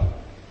கொள்ளலாம்.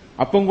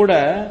 அப்ப கூட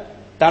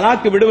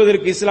தலாக்கு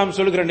விடுவதற்கு இஸ்லாம்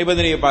சொல்கிற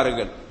நிபந்தனையை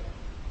பாருங்கள்.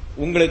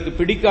 உங்களுக்கு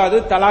பிடிக்காது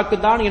தலாக்கு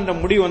தான் என்ற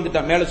முடிவு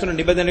வந்துட்டா, மேல சொன்ன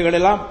நிபந்தனைகள்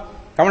எல்லாம்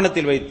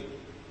கவனத்தில் வைத்து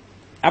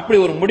அப்படி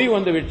ஒரு முடிவு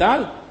வந்து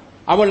விட்டால்,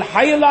 அவள்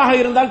ஹைலாக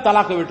இருந்தால்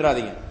தலாக்கு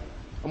விட்டுறாதீங்க.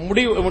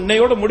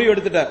 உன்னையோட முடிவு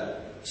எடுத்துட்டார்.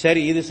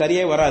 சரி, இது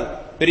சரியே வராது.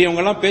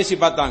 பெரியவங்க எல்லாம் பேசி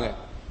பார்த்தாங்க,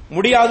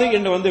 முடியாது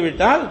என்று வந்து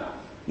விட்டால்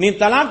நீ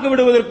தலாக்கு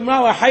விடுவதற்கு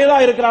முன்னால் ஹைதா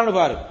இருக்கிறான்னு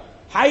பாரு.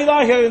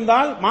 ஹைதாக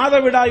இருந்தால்,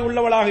 மாதவிடாய்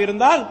உள்ளவளாக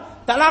இருந்தால்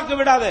தலாக்கு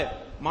விடாத.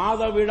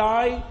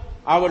 மாதவிடாய்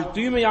அவள்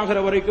தூய்மையாகிற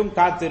வரைக்கும்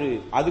காத்திரு,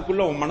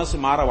 அதுக்குள்ள உன் மனசு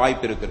மாற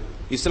வாய்ப்பு இருக்கு.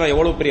 இஸ்லாம்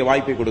எவ்வளவு பெரிய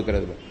வாய்ப்பை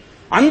கொடுக்கிறது.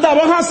 அந்த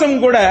அவகாசம்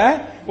கூட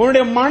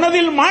உன்னுடைய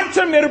மனதில்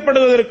மாற்றம்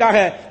ஏற்படுவதற்காக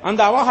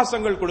அந்த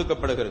அவகாசங்கள்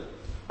கொடுக்கப்படுகிறது.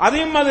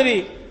 அதே மாதிரி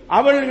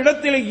அவள்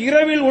இடத்தில்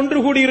இரவில் ஒன்று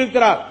கூடி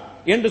இருக்கிறார்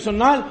என்று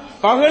சொன்னால்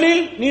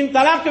பகலில் நீ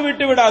தலாக்கு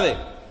விட்டு விடாதே.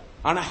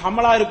 ஆனா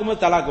ஹமலா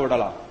இருக்கும்போது தலாக்கு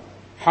விடலாம்.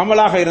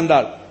 ஹமலாக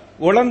இருந்தால்,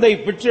 குழந்தை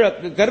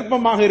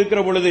கர்ப்பமாக இருக்கிற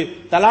பொழுது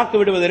தலாக்கு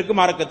விடுவதற்கு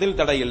மார்க்கத்தில்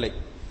தடை இல்லை.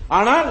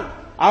 ஆனால்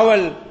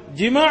அவள்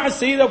ஜிமா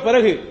செய்த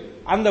பிறகு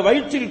அந்த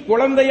வயிற்றில்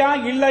குழந்தையா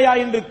இல்லையா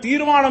என்று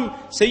தீர்மானம்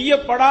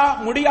செய்யப்படா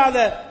முடியாத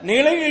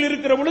நிலையில்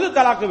இருக்கிற பொழுது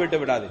தலாக்கு விட்டு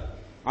விடாது.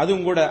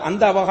 அதுவும் கூட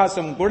அந்த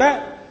அவகாசம் கூட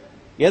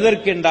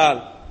எதற்கென்றால்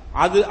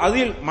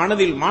அதில்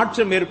மனதில்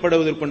மாற்றம்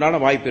ஏற்படுவதற்குண்டான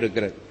வாய்ப்பு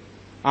இருக்கிறது.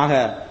 ஆக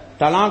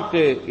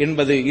தலாக்கு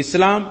என்பது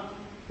இஸ்லாம்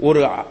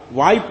ஒரு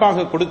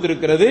வாய்ப்பாக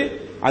கொடுத்திருக்கிறது.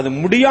 அது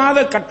முடியாத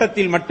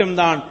கட்டத்தில்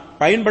மட்டும்தான்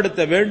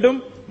பயன்படுத்த வேண்டும்.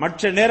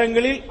 மற்ற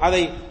நேரங்களில்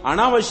அதை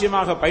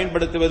அனாவசியமாக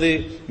பயன்படுத்துவது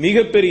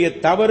மிகப்பெரிய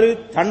தவறு,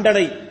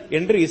 தண்டனை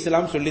என்று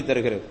இஸ்லாம் சொல்லித்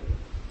தருகிறது.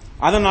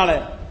 அதனால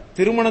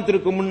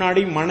திருமணத்திற்கு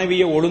முன்னாடி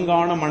மனைவியை,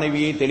 ஒழுங்கான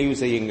மனைவியை தெளிவு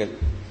செய்யுங்கள்.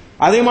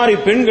 அதே மாதிரி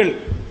பெண்கள்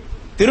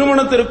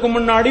திருமணத்திற்கு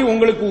முன்னாடி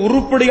உங்களுக்கு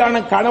உருப்படியான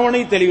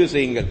கணவனை தெளிவு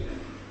செய்யுங்கள்.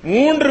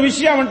 3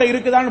 விஷயம் அவன்கிட்ட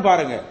இருக்குதான்னு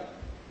பாருங்க.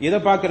 இதை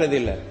பார்க்கறது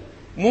இல்ல.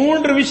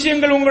 3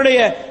 விஷயங்கள் உங்களுடைய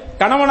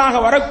கணவனாக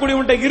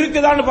வரக்கூடியவன்கிட்ட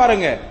இருக்குதான்னு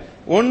பாருங்க.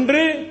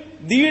 ஒன்று,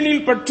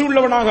 தீனில்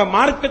பற்றுள்ளவனாக,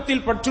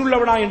 மார்க்கத்தில்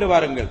பற்றுள்ளவனா என்று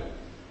பாருங்கள்.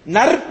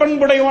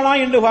 நற்பண்புடையவனா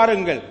என்று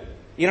பாருங்கள்.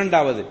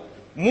 இரண்டாவது.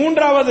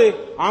 மூன்றாவது,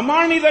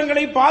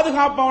 அமானிதங்களை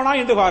பாதுகாப்பவனா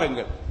என்று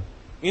பாருங்கள்.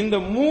 இந்த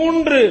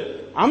 3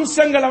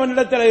 அம்சங்கள்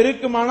அவனிடத்தில்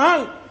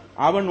இருக்குமானால்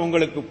அவன்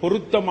உங்களுக்கு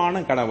பொருத்தமான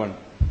கணவன்.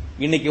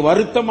 இன்னைக்கு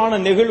வருத்தமான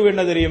நிகழ்வு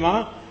என்ன தெரியுமா?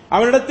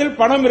 அவனிடத்தில்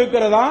பணம்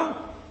இருக்கிறதா,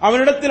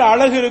 அவனிடத்தில்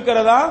அழகு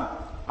இருக்கிறதா,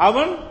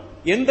 அவன்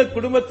எந்த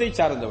குடும்பத்தை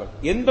சார்ந்தவன்,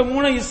 எந்த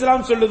 3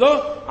 இஸ்லாம் சொல்லுதோ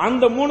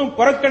அந்த 3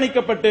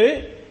 புறக்கணிக்கப்பட்டு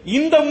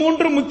இந்த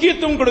 3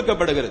 முக்கியத்துவம்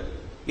கொடுக்கப்படுகிறது.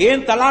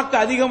 ஏன் தலாக்கு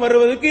அதிகம்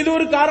வருவதற்கு இது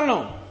ஒரு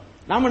காரணம்.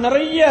 நாம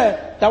நிறைய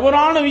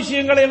தவறான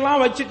விஷயங்களை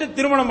எல்லாம் வச்சுட்டு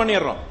திருமணம்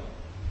பண்ணிடுறோம்.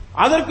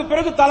 அதற்கு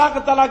பிறகு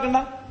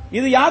தலாக்குன்னா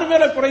இது யார்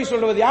மேல குறை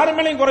சொல்வது? யார்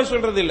மேலையும் குறை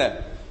சொல்றது இல்ல.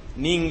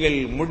 நீங்கள்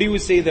முடிவு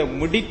செய்த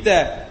முடித்த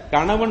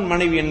கணவன்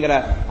மனைவி என்கிற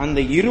அந்த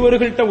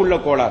இருவர்கள்ட்ட உள்ள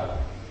கோளாறு.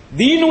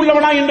 தீன்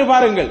உள்ளவனா என்று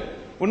பாருங்கள்.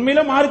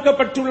 உண்மையில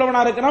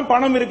மார்க்கப்பட்டுள்ளவனா இருக்கிறான்,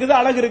 பணம் இருக்குது,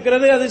 அழகு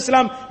இருக்கிறது, அது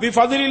இஸ்லாம் பி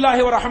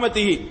ஃபத்லில்லாஹி வ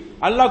ரஹ்மத்திஹி,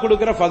 அல்லாஹ்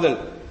கொடுக்கிற ஃபதல்.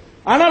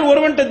 ஆனால்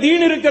ஒருவன்ட்ட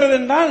தீன் இருக்கிறது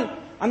என்றால்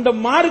அந்த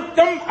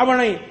மார்க்கம்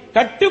அவனை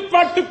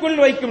கட்டுப்பாட்டுக்குள்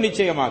வைக்கும்.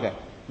 நிச்சயமாக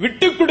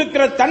விட்டுக்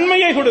கொடுக்கிற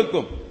தன்மையை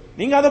கொடுக்கும்.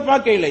 நீங்க அதை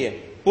பார்க்க இல்லையே.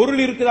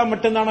 பொருள் இருக்குதா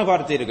மட்டும்தானே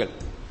பார்த்தீர்கள்.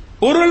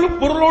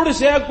 பொருளோடு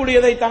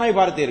செய்யக்கூடியதை தானே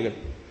பார்த்தீர்கள்.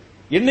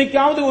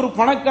 என்னைக்காவது ஒரு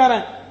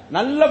பணக்காரன்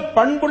நல்ல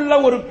பண்புள்ள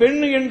ஒரு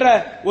பெண் என்ற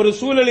ஒரு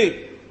சூழலில்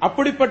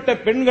அப்படிப்பட்ட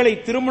பெண்களை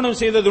திருமணம்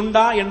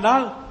செய்ததுண்டா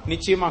என்றால்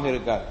நிச்சயமாக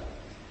இருக்காது.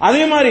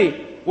 அதே மாதிரி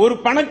ஒரு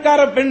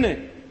பணக்கார பெண்ணு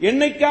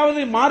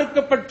என்னைக்காவது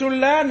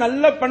மார்க்கப்பட்டுள்ள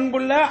நல்ல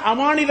பண்புள்ள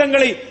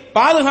அமானிதங்களை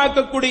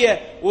பாதுகாக்கக்கூடிய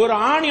ஒரு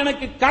ஆண்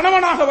எனக்கு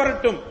கணவனாக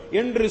வரட்டும்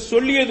என்று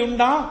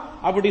சொல்லியதுண்டா?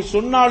 அப்படி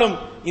சொன்னாலும்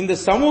இந்த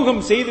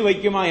சமூகம் செய்து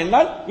வைக்குமா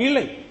என்றால்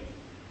இல்லை.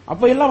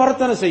 அப்ப எல்லாம்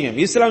வரத்தான செய்யும்.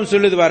 இஸ்லாம்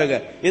சொல்லுது பாருங்க,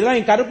 இதெல்லாம்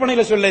என்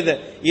கற்பனையில சொல்லுது.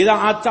 இதா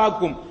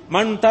ஆச்சாக்கும்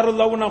மன்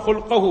தர்லவுன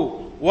குல்கஹு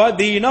வ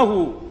தீனஹு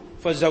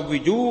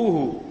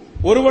ஃபஸவ்விஜூஹு.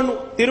 ஒருவன்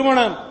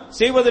திருமணம்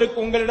செய்வதற்கு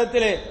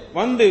உங்களிடத்திலே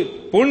வந்து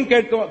பொன்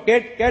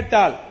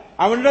கேட்டால்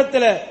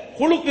அவனிடத்துல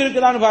குழுக்கு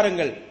இருக்குதான்னு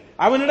பாருங்கள்,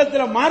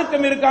 அவனிடத்துல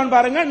மார்க்கம் இருக்கான்னு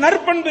பாருங்க,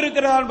 நற்பண்பு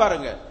இருக்கிறதான்னு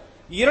பாருங்க.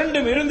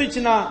 இரண்டும்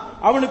இருந்துச்சுன்னா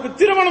அவனுக்கு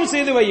திருமணம்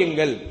செய்து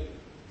வையுங்கள்.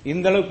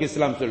 இந்த அளவுக்கு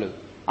இஸ்லாம் சொல்லுது.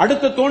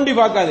 அடுத்த தோண்டி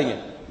பார்க்காதீங்க.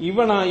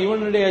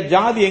 இவனுடைய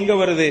ஜாதி எங்க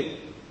வருது,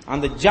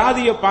 அந்த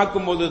ஜாதியை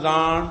பார்க்கும்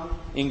போதுதான்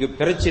இங்கு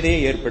பிரச்சனையே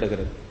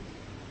ஏற்படுகிறது.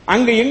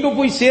 அங்க எங்க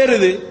போய்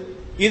சேருது,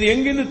 இது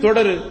எங்கிருந்து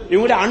தொடரு,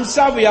 இவங்களுடைய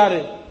அன்சாபு யாரு?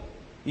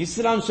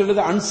 இஸ்லாம்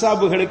சொல்லுது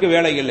அன்சாபுகளுக்கு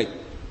வேலை இல்லை,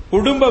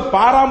 குடும்ப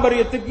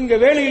பாரம்பரியத்துக்கு இங்க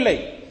வேலை இல்லை.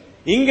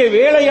 இங்க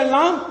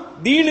வேலையெல்லாம்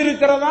தீன்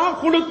இருக்கிறதா,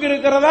 குழுக்கு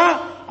இருக்கிறதா,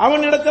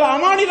 அவனிடத்தில்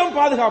அமானிதம்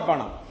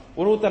பாதுகாப்பானா.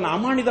 ஒருத்தன்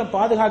அமானிதம்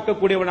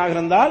பாதுகாக்கக்கூடியவனாக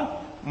இருந்தால்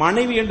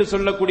மனைவி என்று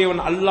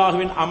சொல்லக்கூடியவன்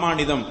அல்லாஹ்வின்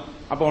அமானிதம்,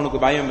 அப்ப அவனுக்கு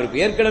பயம்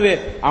இருக்கு. ஏற்கனவே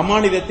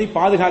அமானிதத்தை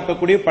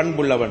பாதுகாக்கக்கூடிய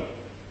பண்புள்ளவன்.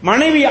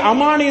 மனைவி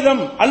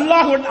அமானிதம்,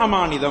 அல்லாஹ்வின்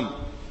அமானிதம்.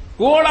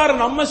 கோளாறு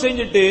நம்ம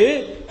செஞ்சுட்டு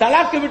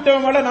தலாக்கு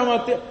விட்டவன் மேல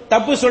நம்ம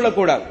தப்பு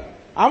சொல்லக்கூடாது.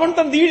 அவன்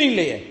தான் தீன்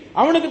இல்லையே,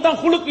 அவனுக்கு தான்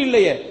குழுக்கு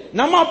இல்லையே,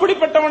 நம்ம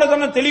அப்படிப்பட்டவனை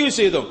தானே தெளிவு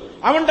செய்தோம்.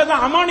 அவன்கிட்ட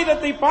தான்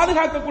அமானிதத்தை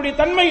பாதுகாக்கக்கூடிய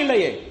தன்மை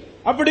இல்லையே.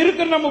 அப்படி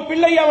இருக்கிற நம்ம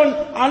பிள்ளை அவன்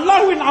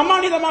அல்லாஹ்வின்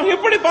அமானிதமாக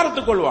எப்படி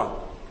பார்த்துக் கொள்வான்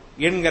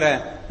என்கிற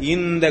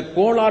இந்த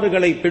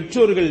கோளாறுகளை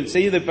பெற்றோர்கள்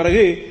செய்த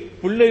பிறகு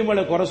பிள்ளை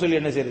மேல குறை சொல்லி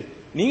என்ன செய்யுது?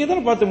 நீங்க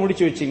தானே பார்த்து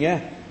முடிச்சு வச்சீங்க.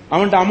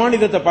 அவன்கிட்ட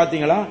அமானிதத்தை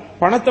பாத்தீங்களா?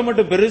 பணத்தை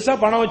மட்டும் பெருசா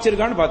பணம்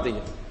வச்சிருக்கான்னு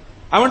பாத்தீங்க,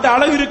 அவன்கிட்ட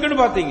அழகு இருக்குன்னு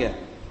பாத்தீங்க,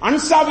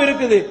 அன்சாப்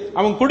இருக்குது,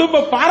 அவன்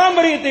குடும்ப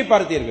பாரம்பரியத்தை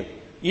பார்த்தீர்கள்.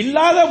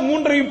 இல்லாத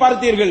மூன்றையும்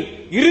பார்த்தீர்கள்,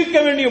 இருக்க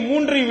வேண்டிய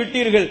மூன்றையும்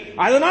விட்டீர்கள்,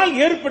 அதனால்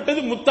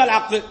ஏற்பட்டது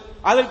முத்தலாக்கு.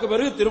 அதற்கு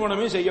பிறகு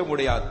திருமணமே செய்ய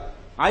முடியாது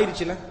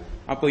ஆயிருச்சுல.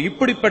 அப்போ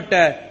இப்படிப்பட்ட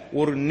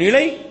ஒரு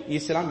நிலை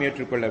இஸ்லாம்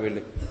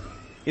ஏற்றுக்கொள்ளவில்லை.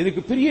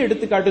 இதுக்கு பெரிய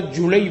எடுத்துக்காட்டு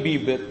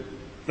ஜுலைபீப்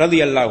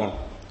ரலியல்லாஹு அன்ஹு.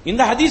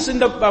 இந்த ஹதீஸ்,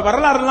 இந்த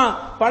வரலாறுலாம்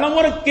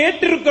பலமுறை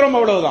கேட்டிருக்கிறோம்,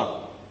 அவ்வளவுதான்.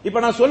 இப்ப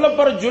நான் சொல்ல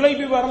போற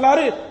ஜுலைபீப்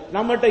வரலாறு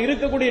நம்மகிட்ட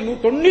இருக்கக்கூடிய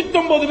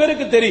 99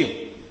 பேருக்கு தெரியும்.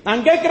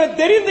 நான் கேட்கிற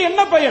தெரிந்து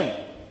என்ன பயன்?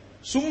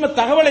 சும்மா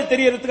தகவலை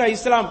தெரியறதுக்கு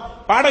இஸ்லாம்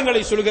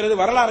பாடங்களை சொல்கிறது,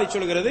 வரலாறை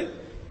சொல்கிறது.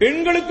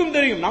 பெண்களுக்கும்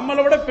தெரியும்,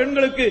 நம்மளை விட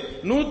பெண்களுக்கு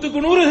 100க்கு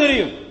 100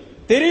 தெரியும்.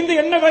 தெரிந்து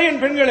என்ன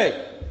பயன் பெண்களே?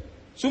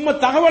 சும்மா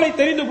தகவலை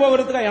தெரிந்து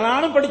போகிறதுக்கு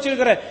நானும்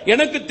படிச்சிருக்கிற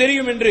எனக்கு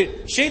தெரியும் என்று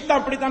ஷைத்தான்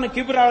அப்படித்தான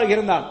கிபிராக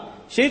இருந்தான்.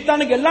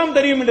 ஷைத்தானுக்கு எல்லாம்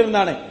தெரியும் என்று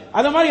இருந்தானே,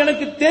 அது மாதிரி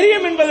எனக்கு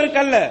தெரியும்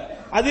என்பதற்கல்ல.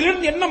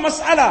 அதிலிருந்து என்ன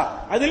மசாலா,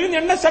 அதிலிருந்து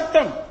என்ன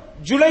சட்டம்?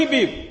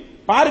 ஜுலைபீப்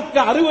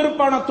பார்க்க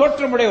அருவருப்பான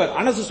தோற்றமுடையவர்.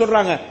 அனஸ்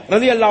சொல்றாங்க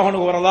ரலியல்லாஹு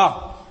அன்ஹு வரலா,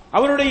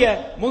 அவருடைய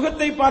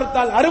முகத்தை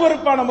பார்த்தால்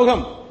அருவருப்பான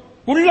முகம்,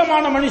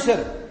 குள்ளமான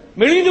மனுஷர்,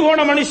 மெலிந்து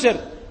போன மனுஷர்,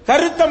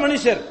 கருத்த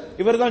மனுஷர்.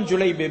 இவர்தான்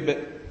ஜுலைபீப்.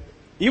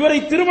 இவரை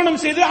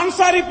திருமணம் செய்து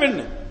அன்சாரி பெண்.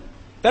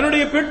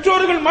 தன்னுடைய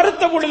பெற்றோர்கள்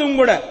மறுத்த பொழுதும்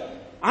கூட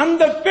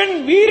அந்த பெண்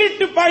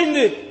வீறிட்டு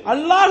பாய்ந்து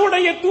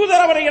அல்லாஹ்வுடைய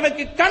தூதர் அவரை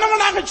எனக்கு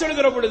கணவனாக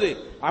சொல்கிற பொழுது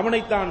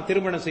அவனைத்தான்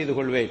திருமணம் செய்து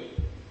கொள்வேன்.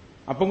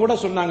 அப்ப கூட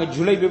சொன்னாங்க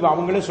ஜுலைபீப்,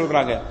 அவங்களே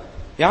சொல்றாங்க,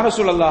 யா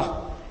ரசூலல்லாஹ்,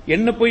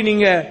 என்ன போய்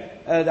நீங்க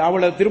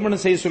அவளை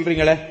திருமணம் செய்ய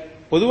சொல்றீங்களே,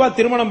 பொதுவா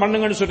திருமணம்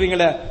பண்ணுங்கன்னு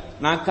சொல்றீங்களே,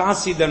 நான்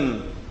காசிதன்,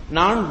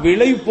 நான்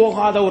விலை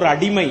போகாத ஒரு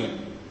அடிமை.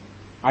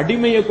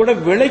 அடிமையை கூட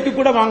விலைக்கு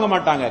கூட வாங்க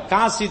மாட்டாங்க,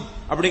 காசித்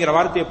அப்படிங்கிற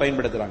வார்த்தையை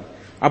பயன்படுத்துறாங்க.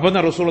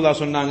 அப்பதான்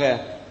ரசூலுல்லாஹ் சொன்னாங்க,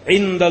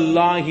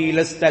 இந்தல்லாஹி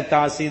லஸ்த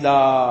காசிதா,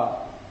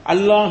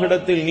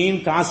 அல்லாஹ்விடத்தில் நீ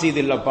காசித்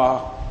இல்லப்பா.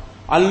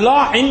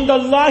 அல்லாஹ்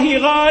இந்தல்லாஹி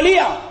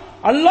காலியா,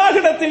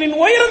 அல்லாஹ்விடத்தில் நீ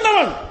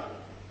உயர்ந்தவன்.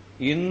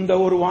 இந்த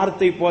ஒரு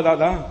வார்த்தை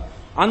போதாதான்?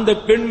 அந்த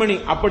பெண்மணி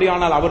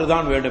அப்படியானால்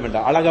அவர்தான் வேண்டும்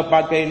என்றார். அழக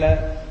பார்க்கையில,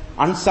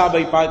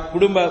 அன்சாபை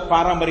குடும்ப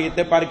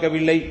பாரம்பரியத்தை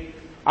பார்க்கவில்லை,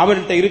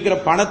 அவர்கிட்ட இருக்கிற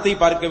பணத்தை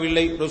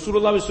பார்க்கவில்லை.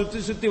 ரசூலுல்லாஹ்வை சுத்தி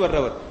சுத்தி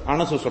வர்றவர்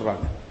அனஸ்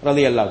சொல்றாங்க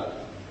ரலியல்லாஹு.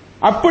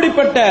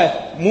 அப்படிப்பட்ட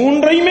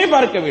மூன்றையுமே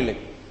பார்க்கவில்லை.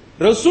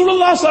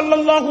 ரசூலுல்லாஹ்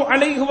ஸல்லல்லாஹு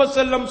அலைஹி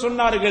வஸல்லம்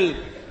சொன்னார்கள்,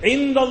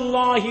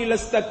 இந்தல்லாஹி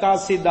லஸ்த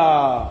காசிதா,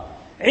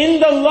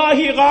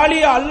 இந்தல்லாஹி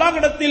காலியா,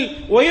 அல்லாஹ்விடத்தில்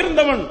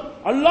உயர்ந்தவன்,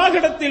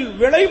 அல்லாஹ்விடத்தில்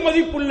விலை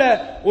மதிப்புள்ள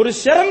ஒரு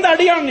சிறந்த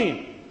அடியான் நீ.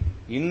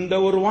 இந்த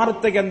ஒரு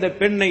வார்த்தைக்கு அந்த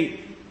பெண்ணை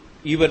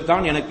இவர்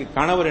தான் எனக்கு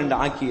கணவர் என்று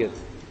ஆக்கியது.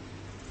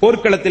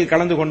 போர்க்களத்தில்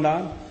கலந்து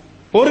கொண்டார்,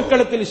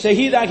 போர்க்களத்தில்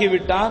ஷஹீதாகி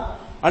விட்டார்.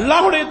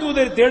 அல்லாஹ்வுடைய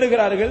தூதர்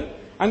தேடுகிறார்கள்,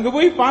 அங்கு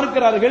போய்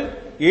பார்க்கிறார்கள்,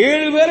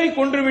 7 பேரை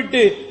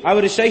கொன்றுவிட்டு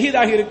அவர்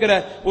ஷஹீதாகி இருக்கிற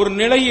ஒரு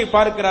நிலையை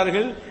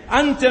பார்க்கிறார்கள்.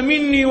 அன்த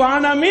மின்னி வ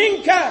அன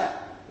மின்க,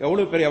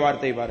 எவ்வளவு பெரிய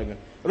வார்த்தை பாருங்கள்.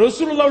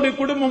 ரசூலுல்லாஹ்வுடைய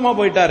குடும்பமா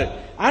போயிட்டாரு.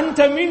 அன்த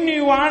மின்னி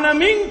வ அன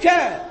மின்க,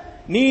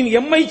 நீ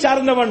எம்மை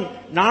சார்ந்தவன்,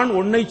 நான்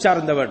உன்னை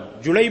சார்ந்தவன்.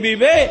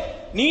 ஜுலைபீபே,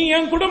 நீ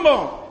என்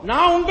குடும்பம்,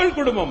 நான் உங்கள்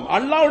குடும்பம்,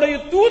 அல்லாஹ்வுடைய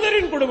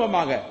தூதரின்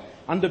குடும்பமாக.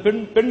 அந்த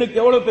பெண்ணுக்கு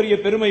எவ்வளவு பெரிய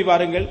பெருமை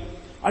பாருங்கள்.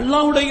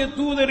 அல்லாஹ்வுடைய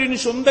தூதரின்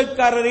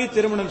சொந்தக்காரரை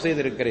திருமணம்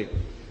செய்திருக்கிறேன்.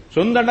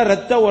 சொந்தன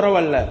ரத்த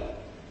உறவல்ல.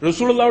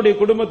 ரசூலுல்லாஹ்வுடைய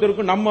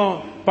குடும்பத்திற்கு நம்ம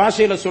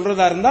பாஷையில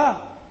சொல்றதா இருந்தா,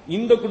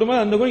 இந்த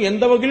குடும்பம் அந்த குடும்பம்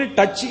எந்த வகையிலும்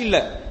டச் இல்ல,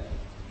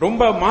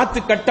 ரொம்ப மாத்து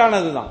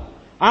கட்டானதுதான்.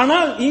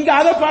 ஆனால் இங்க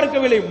அதை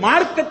பார்க்கவில்லை,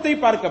 மார்க்கத்தை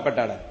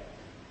பார்க்கப்பட்டார்.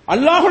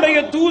 அல்லாஹ்வுடைய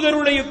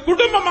தூதருடைய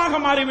குடும்பமாக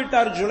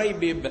மாறிவிட்டார்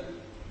ஜுலைபீப்.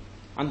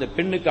 அந்த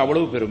பெண்ணுக்கு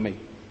அவ்வளவு பெருமை.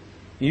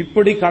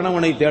 இப்படி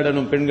கணவனை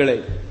தேடணும் பெண்களே.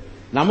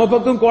 நம்ம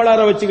பக்கம்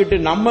கோளார வச்சுக்கிட்டு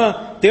நம்ம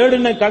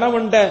தேடின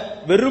கணவன்ட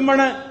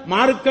வெறுமன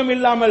மார்க்கம்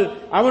இல்லாமல்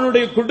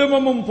அவனுடைய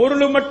குடும்பமும்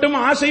பொருளும் மட்டும்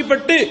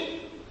ஆசைப்பட்டு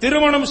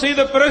திருமணம்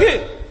செய்த பிறகு,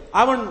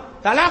 அவன்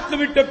தலாக்கு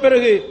விட்ட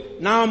பிறகு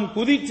நாம்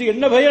குதிச்சு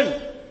என்ன பயன்?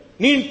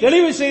 நீ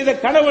தெளிவு செய்த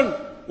கணவன்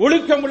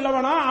ஒழுக்கம்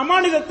உள்ளவனா,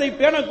 அமானிதத்தை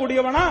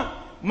பேணக்கூடியவனா,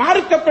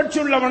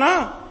 மார்க்கப்பட்டுள்ளவனா,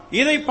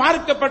 இதை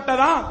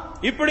பார்க்கப்பட்டதா?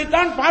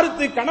 இப்படித்தான்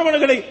பார்த்து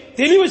கணவன்களை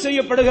தெளிவு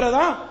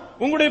செய்யப்படுகிறதா?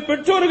 உங்களுடைய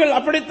பெற்றோர்கள்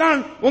அப்படித்தான்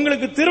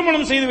உங்களுக்கு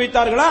திருமணம் செய்து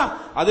வைத்தார்களா?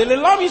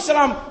 அதிலெல்லாம்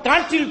இஸ்லாம்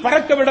காற்றில்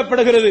பறக்க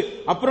விடப்படுகிறது.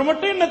 அப்புறம்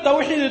மட்டும் என்ன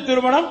தௌஹீது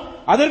திருமணம்,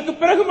 அதற்கு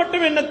பிறகு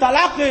மட்டும் என்ன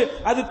தலாக்கு,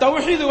 அது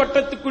தௌஹீது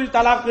வட்டத்துக்குள்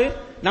தலாக்கு.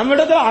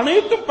 நம்மிடத்தில்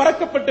அனைத்தும்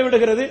பறக்கப்பட்டு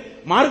விடுகிறது,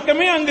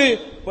 மார்க்கமே அங்கு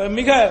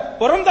மிக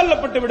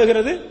புறந்தள்ளப்பட்டு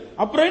விடுகிறது.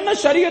 அப்புறம் என்ன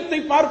ஷரியத்தை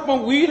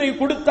பார்ப்போம், உயிரை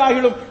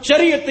கொடுத்தாகிலும்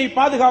ஷரியத்தை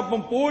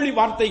பாதுகாப்போம். போலி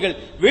வார்த்தைகள்,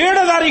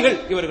 வேடதாரிகள்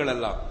இவர்கள்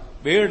எல்லாம்,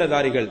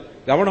 வேடதாரிகள்.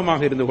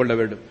 கவனமாக இருந்து கொள்ள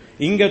வேண்டும்.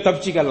 இங்க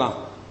தப்பிச்சிக்கலாம்,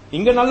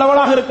 இங்க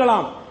நல்லவளாக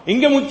இருக்கலாம்,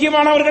 இங்க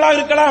முக்கியமானவர்களாக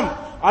இருக்கலாம்,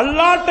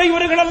 அல்லாட்டை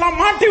இவர்கள் எல்லாம்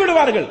மாட்டி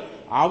விடுவார்கள்.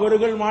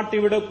 அவர்கள்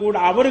மாட்டிவிடக் கூட,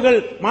 அவர்கள்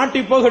மாட்டி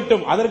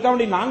போகட்டும்,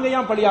 அதற்காக நாங்க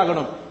ஏன்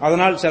பலியாகணும்?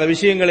 அதனால் சில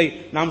விஷயங்களை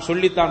நாம்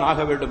சொல்லித்தான்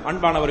ஆக வேண்டும்.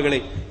 அன்பானவர்களை,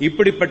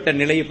 இப்படிப்பட்ட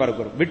நிலையை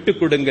பார்க்கிறோம். விட்டுக்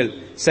கொடுங்கள்,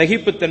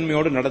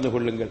 சகிப்புத்தன்மையோடு நடந்து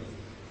கொள்ளுங்கள்.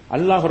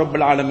 அல்லாஹ்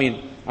ரப்பல் ஆலமீன்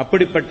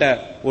அப்படிப்பட்ட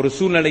ஒரு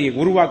சூழ்நிலையை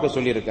உருவாக்க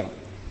சொல்லி இருக்கிறான்.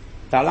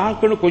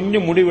 தலாக்குன்னு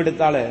கொஞ்சம்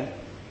முடிவெடுத்தால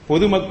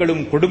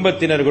பொதுமக்களும்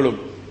குடும்பத்தினர்களும்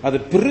அது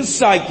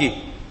பெருசாக்கி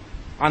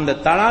அந்த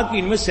தலாக்கு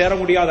இனிமேல் சேர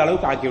முடியாத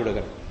அளவுக்கு ஆக்கி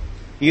விடுகிறது.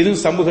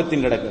 இதுவும்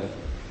சமூகத்தில் நடக்கிறது,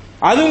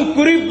 அதுவும்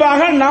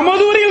குறிப்பாக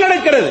நமது ஊரில்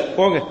நடக்கிறது.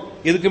 போங்க,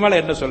 இதுக்கு மேல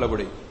என்ன சொல்ல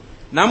முடியும்?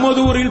 நமது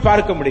ஊரில்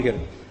பார்க்க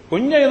முடிகிறது.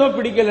 கொஞ்சம் ஏதோ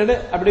பிடிக்கல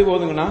அப்படி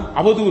போதுங்கன்னா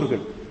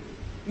அவதூறுகள்,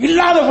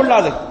 இல்லாத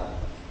கொள்ளாத,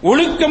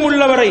 ஒழுக்கம்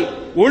உள்ளவரை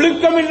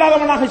ஒழுக்கம்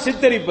இல்லாதவனாக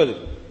சித்தரிப்பது.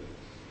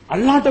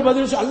 அல்லாஹ்ட்ட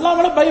பதில்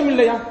அல்லாஹ்வோட பயம்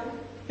இல்லையா?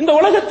 இந்த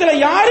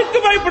உலகத்தில் யாருக்கு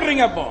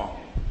பயப்படுறீங்க? அப்போ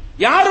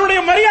யாருடைய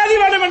மரியாதை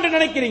வேணும் என்று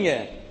நினைக்கிறீங்க?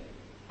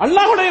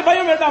 அல்லாஹ்வுடைய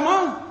பயம் வேண்டாமா?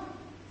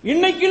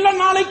 இன்னைக்கு இல்ல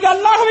நாளைக்கு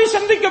அல்லாஹ்வை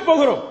சந்திக்க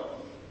போகிறோம்.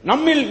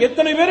 நம்மில்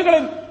எத்தனை பேர்களை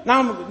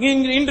நாம்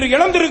இன்று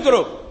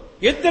இழந்திருக்கிறோம்,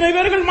 எத்தனை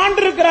பேர்கள்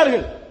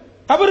மாண்டிருக்கிறார்கள்.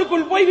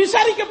 கபருக்குள் போய்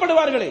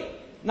விசாரிக்கப்படுவார்களே,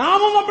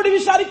 நாமும் அப்படி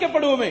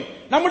விசாரிக்கப்படுவோமே.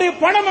 நம்முடைய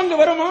பணம் அங்கு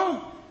வருமா?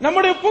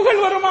 நம்முடைய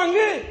புகழ் வருமா?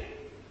 அங்கு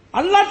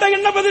அல்லாஹ்ட்ட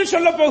என்ன பதில்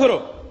சொல்ல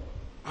போகிறோம்?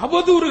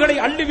 அவதூறுகளை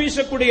அள்ளி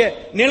வீசக்கூடிய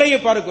நிலையை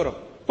பார்க்கிறோம்.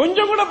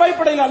 கொஞ்சம் கூட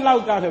பயப்படையில்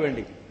அல்லாஹ்வுக்காக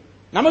வேண்டி.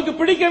 நமக்கு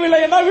பிடிக்கவில்லை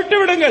என்றால் விட்டு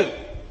விடுங்கள்.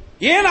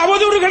 ஏன்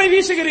அவதூறுகளை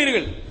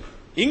வீசுகிறீர்கள்?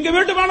 இங்கு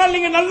வேண்டுமானால்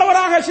நீங்க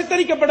நல்லவராக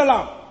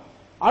சித்தரிக்கப்படலாம்,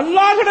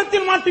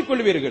 அல்லாஹ்விடத்தில்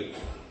மாட்டிக்கொள்வீர்கள்.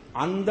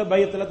 அந்த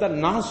பயத்துல தான்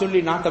நான் சொல்லி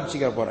நான்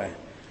தப்பிச்சுக்க போறேன்.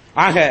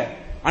 ஆக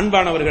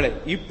அன்பானவர்களே,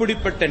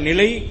 இப்படிப்பட்ட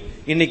நிலை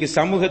இன்னைக்கு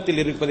சமூகத்தில்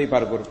இருப்பதை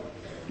பார்க்கிறோம்.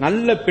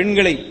 நல்ல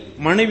பெண்களை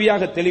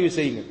மனைவியாக தெளிவு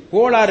செய்யுங்க.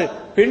 கோளாறு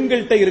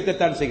பெண்கள்கிட்ட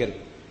இருக்கத்தான் செய்கிறது.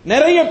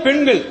 நிறைய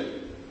பெண்கள்,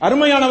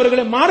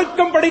 அருமையானவர்களை,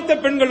 மார்க்கம் படித்த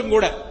பெண்களும்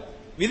கூட,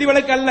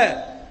 விதிவிலக்கு அல்ல,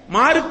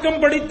 மார்க்கம்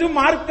படித்து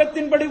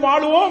மார்க்கத்தின்படி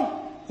வாழுவோம்,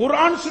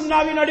 குர்ஆன்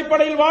சுன்னாவின்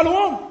அடிப்படையில்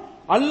வாழுவோம்,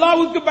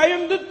 அல்லாஹ்வுக்கு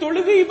பயந்து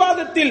தொழுகை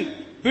இபாதத்தில்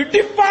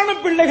பிடிப்பான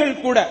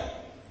பிள்ளைகள் கூட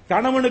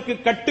கணவனுக்கு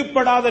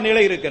கட்டுப்படாத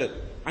நிலை இருக்கிறது.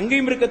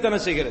 அங்கேயும் இருக்கத்தானே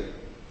செய்கிறது.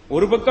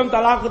 ஒரு பக்கம்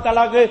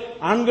தலாக்கு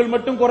ஆண்கள்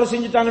மட்டும் குறை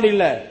செஞ்சுட்டாங்க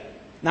இல்ல,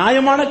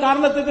 நியாயமான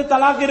காரணத்துக்கு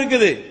தலாக்கு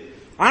இருக்குது.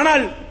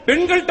 ஆனால்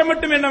பெண்கள்கிட்ட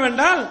மட்டும்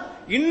என்னவென்றால்,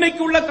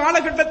 இன்னைக்கு உள்ள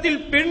காலகட்டத்தில்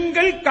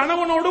பெண்கள்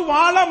கணவனோடு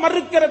வாழ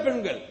மறுக்கிற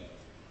பெண்கள்,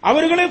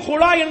 அவர்களே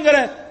குலா என்கிற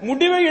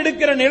முடிவை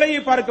எடுக்கிற நிலையை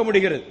பார்க்க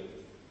முடிகிறது.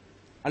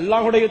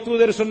 அல்லாஹ்வுடைய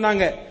தூதர்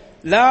சொன்னாங்க,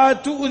 லா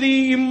துதி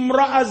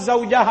இம்ரஅ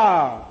ஸௌஜஹா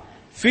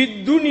ஃபித்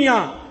துன்யா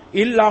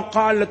இல்லா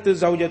காலத்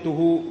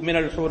ஸௌஜதுஹு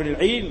மினல் ஹூரில்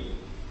ஈன்.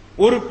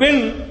 ஒரு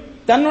பெண்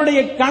தன்னுடைய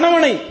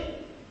கணவனை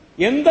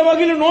எந்த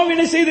வகையில்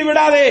நோவினை செய்து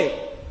விடாதே.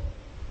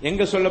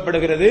 எங்க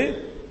சொல்லப்படுகிறது?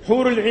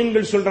 ஹூருல்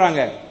ஈன்கள்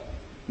சொல்றாங்க,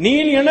 நீ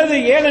எனது,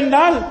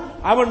 ஏனென்றால்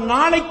அவன்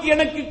நாளைக்கு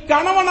எனக்கு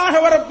கணவனாக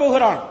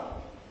வரப்போகிறான்.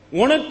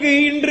 உனக்கு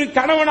இன்று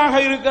கணவனாக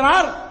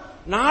இருக்கிறார்,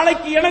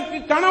 நாளைக்கு எனக்கு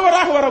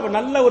கணவராக வர.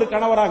 நல்ல ஒரு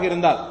கணவராக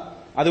இருந்தால்,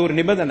 அது ஒரு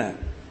நிபந்தனை.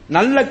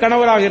 நல்ல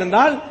கணவராக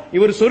இருந்தால்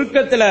இவர்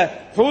சொர்க்கத்தில்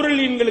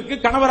ஹூருல் ஈன்களுக்கு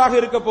கணவராக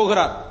இருக்க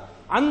போகிறார்.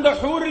 அந்த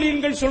ஹூருல்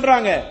ஈன்கள்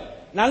சொல்றாங்க,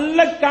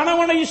 நல்ல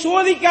கணவனை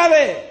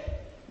சோதிக்காதே,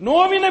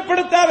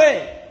 நோவினைப்படுத்தாதே,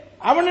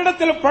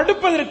 அவனிடத்தில்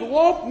படுப்பதற்கு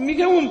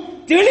மிகவும்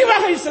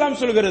தெளிவாக இஸ்லாம்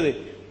சொல்கிறது,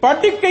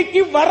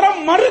 படுக்கைக்கு வர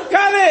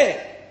மறுக்காதே.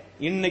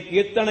 இன்னைக்கு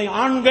எத்தனை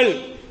ஆண்கள்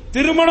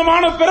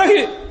திருமணமான பிறகு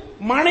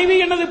மனைவி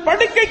எனது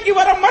படுக்கைக்கு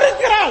வர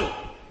மறுக்கிறாள்.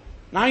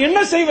 நான் என்ன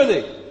செய்வது?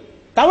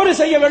 தவறு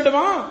செய்ய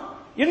வேண்டுமா?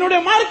 என்னுடைய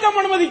மார்க்கம்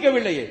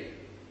அனுமதிக்கவில்லையே.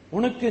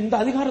 உனக்கு இந்த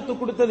அதிகாரத்தை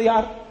கொடுத்தது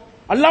யார்?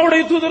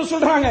 அல்லாஹ்வுடைய தூதர்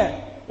சொல்றாங்க,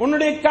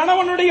 உன்னுடைய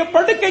கணவனுடைய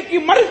படுக்கைக்கு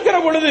மறுக்கிற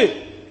பொழுது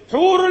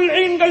ஹூருல்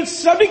ஈன்கள்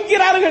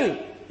சபிக்கிறார்கள்.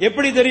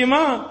 எப்படி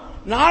தெரியுமா?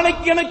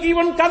 நாளைக்கு எனக்கு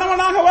இவன்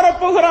கணவனாக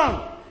வரப்போகிறான்,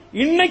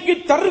 இன்னைக்கு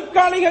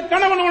தற்காலிக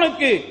கணவன்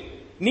உனக்கு,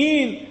 நீ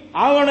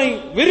அவனை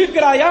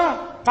வெறுக்கிறாயா?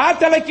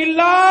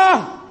 காத்தலக்கில்லா,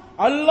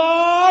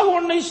 அல்லாஹ்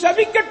உன்னை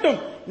சபிக்கட்டும்,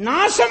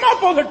 நாசமா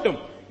போகட்டும்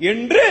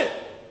என்று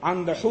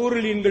அந்த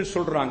ஹூருல் ஈன்கள்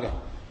சொல்றாங்க.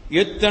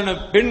 எத்தனை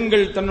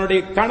பெண்கள்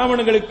தன்னுடைய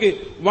கணவன்களுக்கு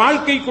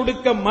வாழ்க்கை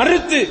கொடுக்க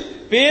மறுத்து,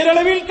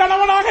 பேரளவில்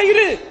கணவனாக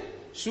இரு,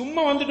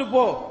 சும்மா வந்துட்டு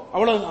போ,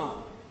 அவ்வளவுதான்,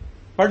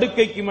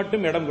 படுக்கைக்கு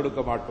மட்டும் இடம்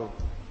கொடுக்க மாட்டோம்.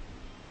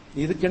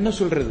 இதுக்கு என்ன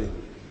சொல்றது?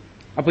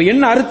 அப்ப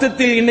என்ன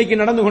அர்த்தத்தில் இன்னைக்கு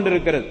நடந்து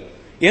கொண்டிருக்கிறது?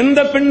 எந்த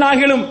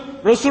பெண்ணாகிலும்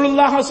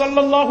ரசூலுல்லாஹ்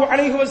ஸல்லல்லாஹு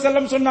அலைஹி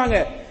வஸல்லம் சொன்னாங்க,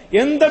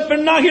 எந்த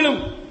பெண்ணாகிலும்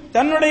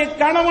தன்னுடைய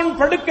கணவன்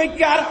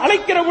படுக்கைக்கு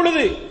அழைக்கிற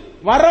பொழுது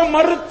வர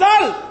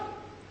மறுத்தால்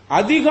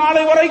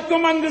அதிகாலை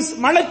வரைக்கும் அங்கு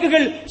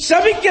மலக்குகள்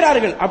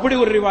சபிக்கிறார்கள். அப்படி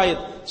ஒரு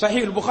ரிவாயத்,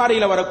 சஹீஹ்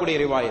புகாரியில வரக்கூடிய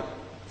ரிவாயத்.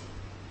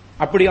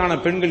 அப்படியான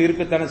பெண்கள்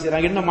இருக்கத்தானே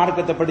செய்றாங்க. என்ன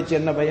மார்க்கத்தை படிச்சு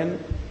என்ன பயன்?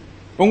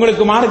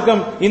 உங்களுக்கு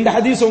மார்க்கம், இந்த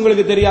ஹதீஸ்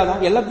உங்களுக்கு தெரியாதா?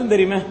 எல்லாத்துக்கும்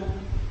தெரியுமே.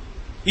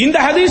 இந்த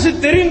ஹதீஸ்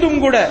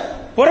தெரிந்தும் கூட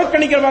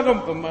புறக்கணிக்கிற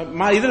பக்கம்.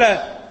 இதுல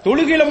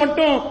தொழுகையில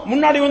மட்டும்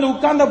முன்னாடி வந்து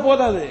உட்கார்ந்த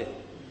போதாது,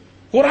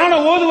 குர்ஆனை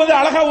ஓதுவது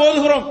அழகா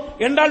ஓதுகிறோம்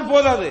என்றால்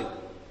போதாது,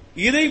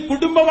 இதை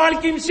குடும்ப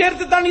வாழ்க்கையும்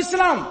சேர்த்து தான்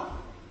இஸ்லாம்.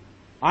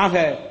 ஆக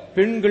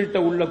பெண்கள்கிட்ட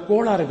உள்ள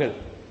கோளாறுகள்,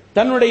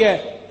 தன்னுடைய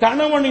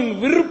கணவனின்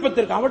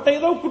விருப்பத்திற்கு, அவட்ட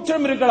ஏதோ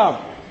குற்றம் இருக்கலாம்,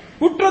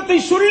 குற்றத்தை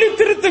சொல்லி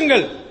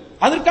திருத்துங்கள்.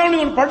 அதற்கான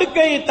ஒரு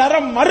படுக்கையை தர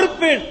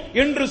மறுப்பேன்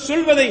என்று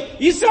சொல்வதை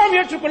இஸ்லாம்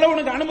ஏற்றுக்கொள்ள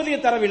உனக்கு அனுமதியை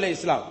தரவில்லை.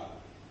 இஸ்லாம்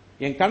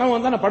என்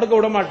கணவன் தான் நான் படுக்க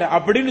விட மாட்டேன்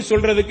அப்படின்னு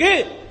சொல்றதுக்கு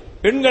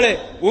பெண்களே,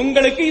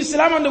 உங்களுக்கு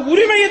இஸ்லாம் அந்த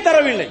உரிமையை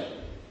தரவில்லை.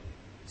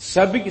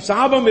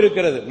 சாபம்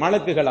இருக்கிறது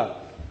மலக்குகளால்.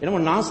 என்னமோ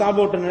நான்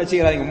சாபோட்டு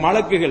நினைச்சுக்கிறாங்க,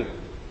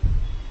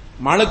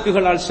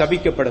 மலக்குகளால்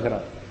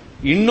சபிக்கப்படுகிறார்.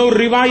 இன்னொரு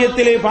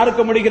ரிவாயத்திலே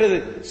பார்க்க முடிகிறது,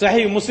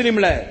 சஹீஹ்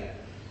முஸ்லிம்ல,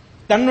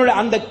 தன்னுடைய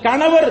அந்த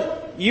கணவர்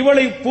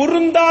இவளை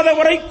பொருந்தாத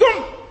வரைக்கும்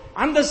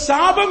அந்த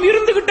சாபம்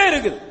இருந்துகிட்டே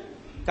இருக்குது,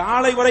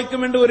 காலை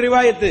வரைக்கும் என்று ஒரு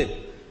ரிவாயத்து.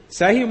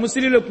 சஹீஹ்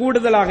முஸ்லிம்ல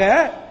கூடுதலாக,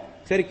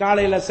 சரி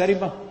காலையில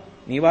சரிப்பா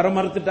நீ வர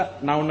மறுத்துட்டா,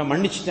 நான் உன்னை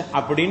மன்னிச்சிட்டேன்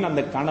அப்படின்னு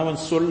அந்த கணவன்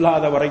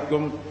சொல்லாத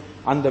வரைக்கும்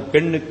அந்த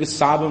பெண்ணுக்கு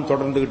சாபம்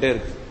தொடர்ந்துகிட்டே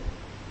இருக்கு.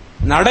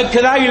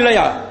 நடக்குதா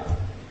இல்லையா?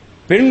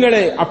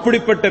 பெண்களை,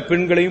 அப்படிப்பட்ட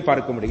பெண்களையும்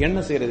பார்க்க முடியும்.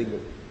 என்ன செய்யறது?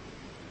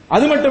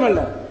 அது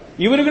மட்டுமல்ல,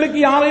 இவர்களுக்கு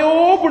யாரையோ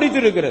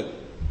பிடித்திருக்கிறது.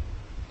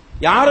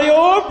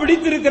 யாரையோ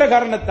பிடித்திருக்கிற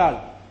காரணத்தால்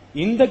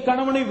இந்த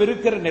கணவனை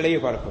வெறுக்கிற நிலையை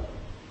பார்க்கும்.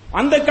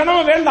 அந்த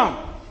கணவன் வேண்டாம்.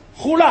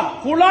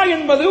 ஹுலா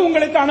என்பது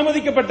உங்களுக்கு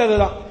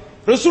அனுமதிக்கப்பட்டதுதான்.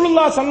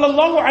 ரசூலுல்லாஹ்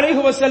ஸல்லல்லாஹு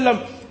அலைஹி வஸல்லம்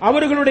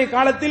அவர்களுடைய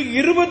காலத்தில்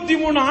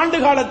 23 ஆண்டு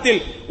காலத்தில்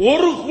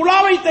ஒரு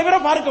ஹுலாவை தவிர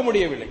பார்க்க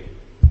முடியவில்லை.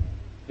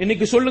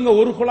 இன்னைக்கு சொல்லுங்க,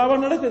 ஒரு ஹுலாவா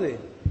நடக்குது?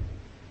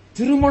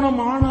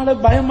 திருமணம் ஆனால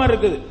பயமா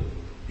இருக்குது.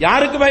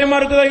 யாருக்கு பயமா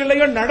இருக்குதோ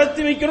இல்லையோ,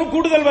 நடத்தி வைக்கணும்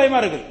கூடுதல் பயமா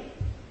இருக்குது.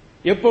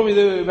 எப்போ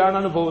இது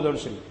வேணான்னு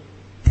போகுதுன்னு சொல்லி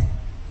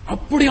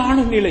அப்படியான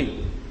நிலை,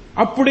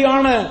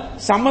 அப்படியான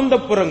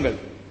சம்பந்தப்புறங்கள்.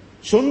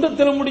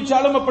 சொந்தத்தில்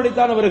முடிச்சாலும்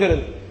அப்படித்தான்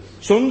வருகிறது,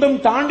 சொந்தம்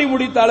தாண்டி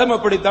முடித்தாலும்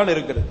அப்படித்தான்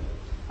இருக்கிறது.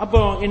 அப்போ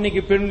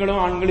இன்னைக்கு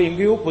பெண்களும் ஆண்களும்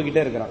எங்கேயோ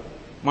போய்கிட்டே இருக்கிறாங்க.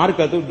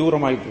 மார்க்கத்துக்கு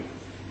தூரமாயிட்டு,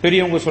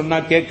 பெரியவங்க சொன்னா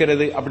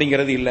கேட்கறது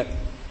அப்படிங்கிறது இல்ல.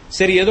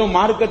 சரி, ஏதோ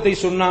மார்க்கத்தை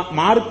சொன்னா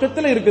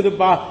மார்க்கத்துல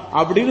இருக்குதுப்பா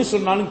அப்படின்னு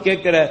சொன்னாலும்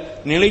கேட்கிற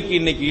நிலைக்கு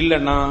இன்னைக்கு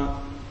இல்லைன்னா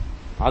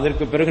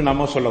அதற்கு பிறகு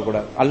நம்ம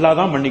சொல்லக்கூடாது. அல்லாஹ்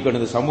தான் மன்னிக்கணும்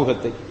இந்த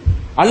சமூகத்தை,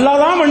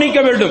 அல்லாஹ் தான் மன்னிக்க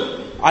வேண்டும்.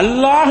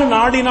 அல்லாஹ்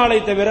நாடினாலை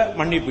தவிர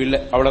மன்னிப்பு இல்லை,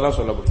 அவ்வளவுதான்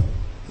சொல்ல முடியும்.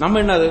 நம்ம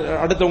என்ன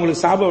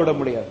அடுத்தவங்களுக்கு சாப விட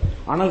முடியாது.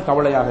 ஆனால்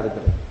கவலையாக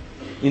இருக்கிறது.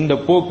 இந்த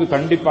போக்கு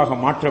கண்டிப்பாக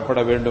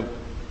மாற்றப்பட வேண்டும்.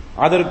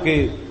 அதற்கு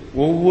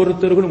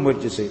ஒவ்வொருத்தர்களும்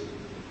முயற்சி செய்யும்.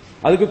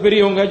 அதுக்கு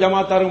பெரியவங்க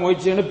ஜமாத்தாரும்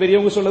முயற்சி,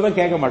 பெரியவங்க சொல்லதான்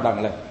கேட்க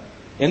மாட்டாங்களே.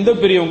 எந்த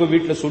பெரியவங்க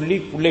வீட்டுல சொல்லி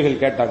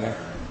பிள்ளைகள் கேட்டாங்க?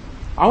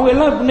 அவங்க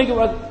எல்லாம் இன்னைக்கு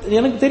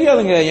எனக்கு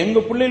தெரியாதுங்க. எங்க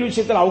பிள்ளைகள்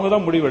விஷயத்தில் அவங்க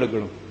தான் முடிவு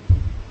எடுக்கணும்.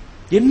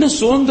 என்ன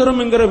சுதந்திரம்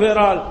என்கிற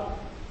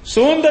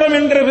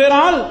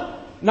பேரால்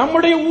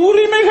நம்முடைய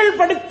உரிமைகள்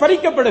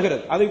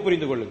பறிக்கப்படுகிறது. அதை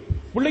புரிந்து கொள்ளுங்க.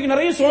 பிள்ளைக்கு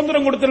நிறைய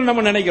சுதந்திரம் கொடுத்து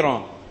நம்ம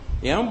நினைக்கிறோம்,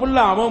 என் புள்ள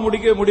அவன்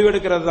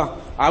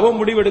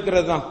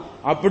முடிவெடுக்கிறது தான்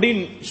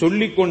அப்படின்னு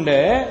சொல்லிக்கொண்ட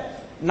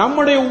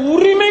நம்முடைய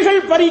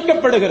உரிமைகள்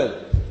பறிக்கப்படுகிறது.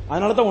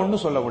 அதனாலதான்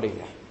ஒன்னும் சொல்ல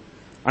முடியல.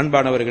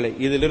 அன்பானவர்களே,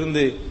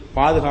 இதிலிருந்து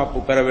பாதுகாப்பு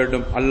பெற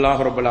வேண்டும்.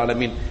 அல்லாஹ் ரப்பல்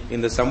ஆலமீன்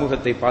இந்த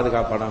சமூகத்தை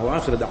பாதுகாப்பானாக.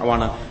 ஆகிரு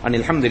தஅவானா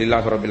அனில்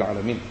ஹம்துலில்லாஹி ரப்பில்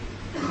ஆலமீன்.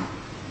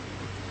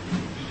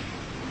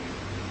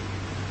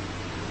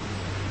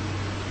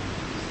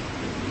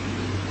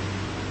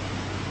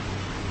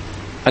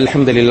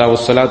 அல்ஹம்துலில்லாஹ்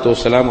வஸ்ஸலாத்து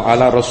வஸ்ஸலாமு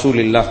அலா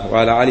ரசூலில்லாஹ் வ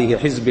அலா ஆலிஹி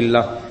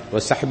ஹிஸ்பில்லாஹ் வ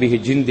ஸஹ்பிஹி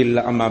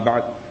ஜிந்தில்லாஹ். அம்மா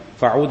பஅத்.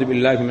 ஃபஅஊது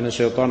பில்லாஹி மினஷ்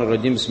ஷைத்தானிர்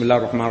ரஜீம்.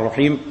 பிஸ்மில்லாஹிர் ரஹ்மானிர்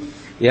ரஹீம்.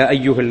 யா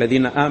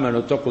அய்யுஹல்லதீன ஆமனூ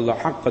தக்குல்லாஹ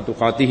ஹக்க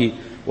துகாத்திஹி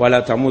வ லா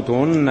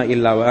தமூதுன்ன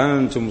இல்லா வ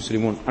அன்தும்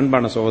முஸ்லிமூன்.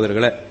 அன்பான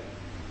சகோதரர்களே,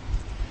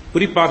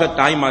 குறிப்பாக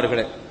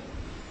தாய்மார்களே,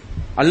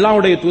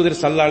 அல்லாஹ்வுடைய தூதர்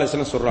ஸல்லல்லாஹு அலைஹி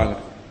வஸல்லம் சொல்றாங்க,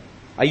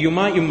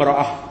 ஐயுமா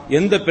இம்ரா,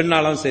 எந்த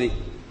பெண்ணாலும் சரி,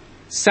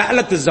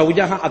 ஸஅலத்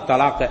ஸௌஜஹா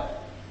அத்தலாக,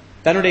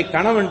 தன்னுடைய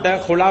கணவன்கிட்ட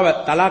ஹுலாவை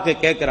தலாக்க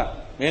கேட்கிறா,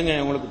 ஏங்க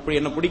உங்களுக்கு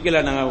என்ன பிடிக்கல,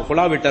 நான்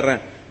ஹுலா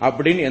விட்டுறேன்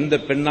அப்படின்னு எந்த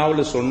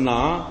பெண்ணாவது சொன்னா,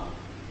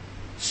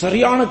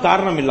 சரியான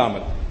காரணம்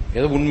இல்லாமல்,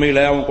 ஏதோ உண்மையில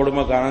அவன்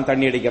குடும்பக்காரன்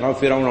தண்ணி அடிக்கிறான்,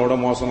 ஃபிரௌனோட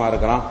மோசமா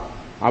இருக்கிறான்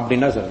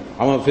அப்படின்னா சரி,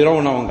 அவன்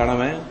ஃபிரௌன், அவன்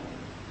கணவன்,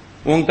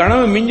 உன்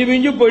கணவன் மிஞ்சி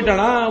மிஞ்சி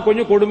போயிட்டானா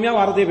கொஞ்சம் கொடுமையா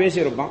வார்த்தையை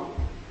பேசியிருப்பான்,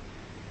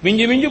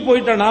 மிஞ்சி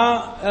போயிட்டானா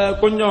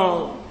கொஞ்சம்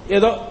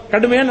ஏதோ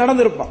கடுமையா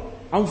நடந்திருப்பான்.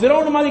 அவன்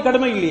ஃபிரௌன் மாதிரி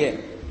கடுமை இல்லையே.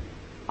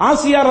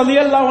 ஆசியா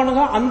ரலியல்லாஹு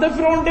அன்ஹா அந்த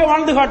ஃபிரௌன்டே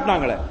வாழ்ந்து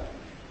காட்டினாங்களே.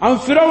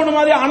 அவன் ஃபிரௌன்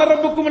மாதிரி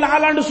அனரப்புக்கும்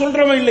ஆலாண்டு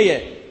சொல்றவன் இல்லையே.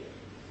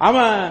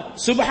 அவன்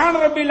சுப்ஹான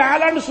ரப்பில்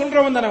ஆலாண்டு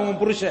சொல்றவன் தானே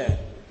அவன் புருஷன்.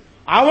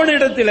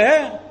 அவனிடத்துல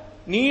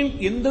நீ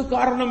எந்த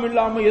காரணம்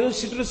இல்லாம ஏதோ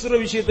சிறு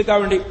விஷயத்துக்காக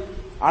வேண்டி,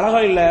 அழகா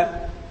இல்ல,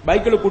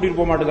 பைக்ல கூட்டிட்டு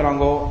போக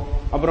மாட்டேங்கிறாங்கோ,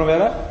 அப்புறம்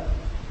வேற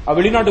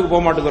வெளிநாட்டுக்கு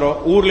போக மாட்டேங்கிறோம்,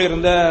 ஊர்ல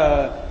இருந்த,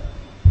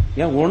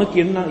 ஏன் உனக்கு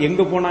என்ன,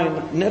 எங்க போனா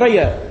என்ன, நிறைய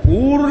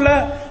ஊர்ல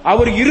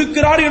அவர்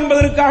இருக்கிறார்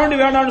என்பதற்காக வேண்டி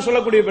வேண்டாம்னு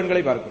சொல்லக்கூடிய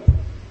பெண்களை பார்க்கணும்.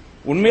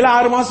 உண்மையில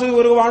 6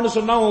 மாசத்துக்கு ஒரு வான்னு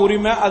சொன்னா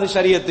உரிமை, அது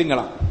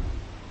ஷரியத்துங்களாம்.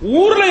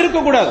 ஊர்ல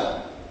இருக்கக்கூடாது.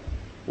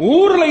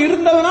 ஊர்ல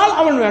இருந்ததனால்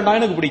அவன் வேண்டாம்,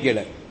 எனக்கு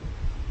பிடிக்கல,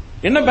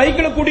 என்ன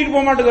பைக்ல கூட்டிட்டு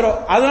போக மாட்டேங்கிறோம்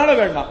அதனால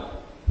வேண்டாம்.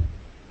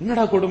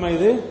 என்னடா கொடுமை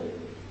இது?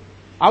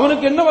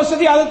 அவனுக்கு என்ன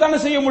வசதி அதைத்தானே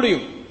செய்ய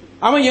முடியும்.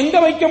 அவன் எங்க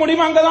வைக்க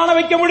முடியுமோ அங்கதானே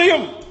வைக்க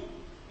முடியும்.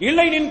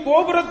 இல்லை, நீ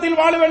கோபுரத்தில்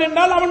வாழவேன்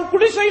என்றால் அவன்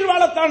குடிசையில்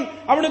வாழத்தான்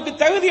அவனுக்கு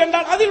தகுதி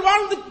என்றால் அதில்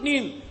வாழ்ந்து நீ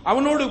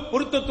அவனோடு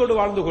பொருத்தத்தோடு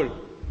வாழ்ந்து கொள்.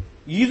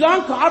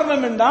 இதுதான்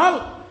காரணம் என்றால்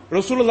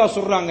ரசூலுல்லாஹ்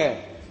சொல்றாங்க.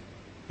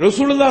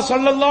 ரசூலுல்லாஹ்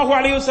ஸல்லல்லாஹு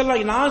அலைஹி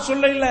வஸல்லம், நான்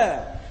சொல்ல இல்ல,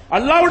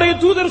 அல்லாஹ்வுடைய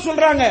தூதர்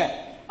சொல்றாங்க,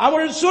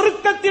 அவள்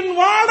சொர்க்கத்தின்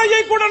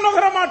வாடையை கூட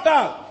நுகர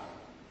மாட்டாள்.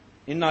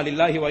 இன்னா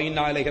லில்லாஹி வ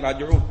இன்னா இலைஹி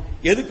ராஜிஊன்.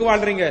 எதுக்கு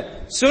வாழ்றீங்க?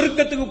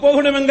 சொர்க்கத்துக்கு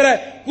போகணும் என்கிற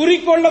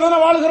குறிக்கோள்ல தானே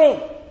வாழ்கிறோம்.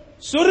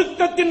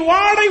 சொர்க்கத்தின்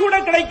வாடை கூட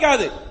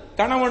கிடைக்காது.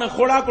 கணவனை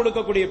ஹுலா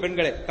கொடுக்கக்கூடிய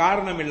பெண்களே,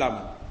 காரணம் இல்லாம,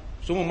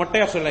 சும்மா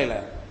மொட்டையா சொல்லல,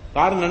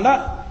 காரணம்னா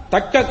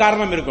தக்க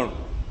காரணம் இருக்கணும்,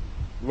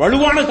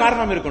 வலுவான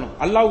காரணம் இருக்கணும்.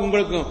 அல்லாஹ்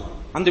உங்களுக்கு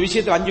அந்த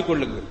விஷயத்தை அஞ்சு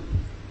கொள்ளுங்க.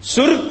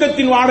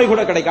 சொர்க்கத்தின் வாடை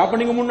கூட கிடைக்கும். அப்ப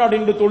நீங்க முன்னாடி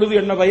நின்று தொழுது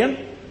என்ன பயன்?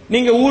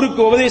 நீங்க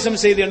ஊருக்கு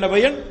உபதேசம் செய்து என்ன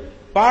பயன்?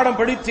 பாடம்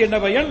படித்து என்ன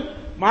பயன்?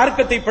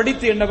 மார்க்கத்தை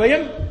படித்து என்ன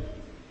பயன்?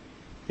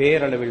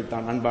 பேரளவில்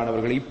தான்.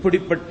 அன்பானவர்கள்,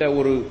 இப்படிப்பட்ட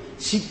ஒரு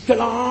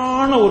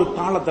சிக்கலான ஒரு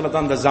காலத்துல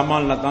தான், அந்த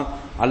ஜமான்ல தான்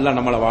அல்லாஹ்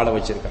நம்மளை வாழ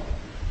வச்சிருக்காங்க.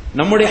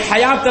 நம்முடைய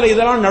ஹயாத்துல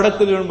இதெல்லாம்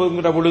நடக்குது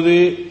என்பதுங்கிற பொழுது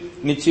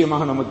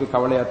நிச்சயமாக நமக்கு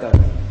கவலையாத்தான்.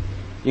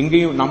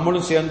 எங்கேயும்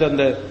நம்மளும்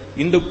சேர்ந்து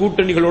இந்த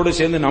கூட்டணிகளோடு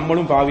சேர்ந்து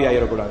நம்மளும் பாவி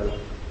ஆயிடக்கூடாது.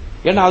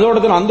 ஏன்னா அதோட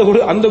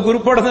அந்த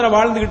குரூப்போட தானே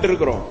வாழ்ந்துகிட்டு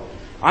இருக்கிறோம்,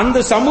 அந்த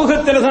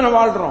சமூகத்தில் தானே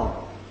வாழ்றோம்.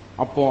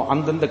 அப்போ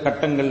அந்தந்த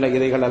கட்டங்கள்ல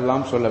இதைகள்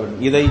எல்லாம் சொல்ல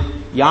வேண்டும். இதை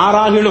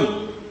யாராகிலும்,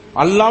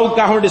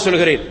 அல்லாஹ்வுக்காக வேண்டி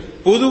சொல்கிறேன்,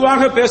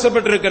 பொதுவாக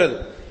பேசப்பட்டிருக்கிறது.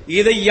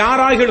 இதை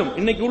யாராகிலும்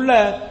இன்னைக்கு உள்ள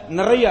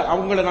நிறைய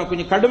அவங்களை நான்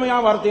கொஞ்சம்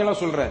கடுமையான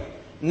வார்த்தையெல்லாம் சொல்றேன்.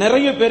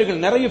 நிறைய பேர்கள்,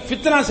 நிறைய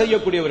ஃபித்னா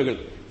செய்யக்கூடியவர்கள்,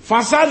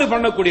 ஃபசாது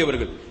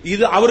பண்ணக்கூடியவர்கள்,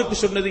 இது அவருக்கு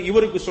சொன்னது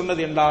இவருக்கு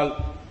சொன்னது என்றால்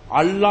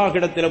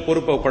அல்லாஹ்விடத்தில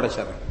பொறுப்பை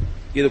ஒப்படைச்சறேன்.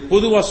 இது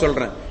பொதுவா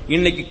சொல்றேன்.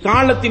 இன்னைக்கு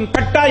காலத்தின்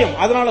கட்டாயம்,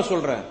 அதனால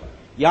சொல்றேன்.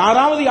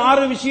 யாராவது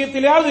யாரு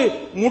விஷயத்திலேயாவது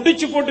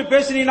முடிச்சு போட்டு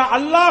பேசினீங்கன்னா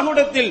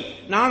அல்லாஹ்விடத்தில்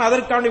நான்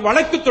அதற்காண்டி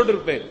வழக்கு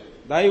தொடுப்பேன்.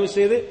 தயவு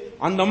செய்து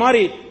அந்த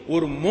மாதிரி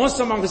ஒரு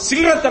மோசமாக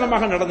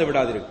சில்லறத்தனமாக நடந்து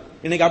விடாதீர்கள்.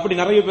 இன்னைக்கு அப்படி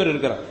நிறைய பேர்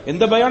இருக்கிறார்.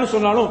 எந்த பயானம்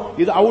சொன்னாலும்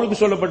இது அவளுக்கு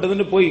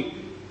சொல்லப்பட்டதுன்னு போய்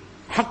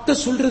ஹக்க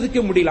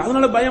சொல்றதுக்கே முடியல.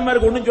 அதனால பயமா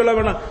இருக்கு. ஒன்னும் சொல்ல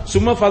வேணாம்,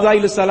 சும்மா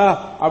ஃபஸாயிலு ஸலா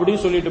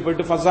அப்படின்னு சொல்லிட்டு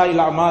போயிட்டு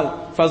ஃபஸாயில் அமால்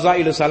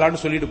ஃபஸாயிலு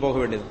ஸலான்னு சொல்லிட்டு போக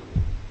வேண்டியது.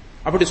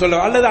 அப்படி சொல்ல,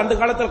 அல்லது அந்த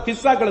காலத்துல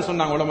கிஸ்ஸாக்களை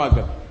சொன்னாங்க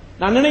உலமாக்கள்.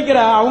 நான்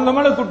நினைக்கிறேன் அவங்க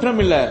மேல குற்றம்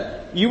இல்ல,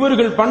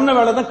 இவர்கள் பண்ண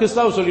வேலை தான்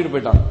கிஸ்ஸாவை சொல்லிட்டு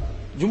போயிட்டாங்க.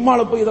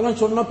 ஜும்மால போய் இதெல்லாம்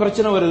சொன்னா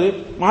பிரச்சனை வருது,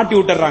 மாட்டி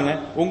விட்டுறாங்க.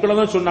 உங்களை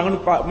தான் சொன்னாங்கன்னு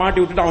மாட்டி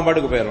விட்டுட்டு அவன்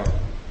பாட்டுக்கு போயிடுறான்.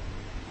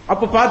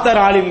 அப்ப பார்த்தாரு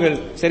ஆலிம்கள்,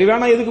 சரி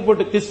வேணா எதுக்கு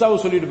போட்டு கிஸ்ஸாவை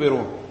சொல்லிட்டு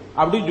போயிருவோம்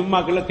அப்படி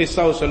ஜும்மாக்கள்ல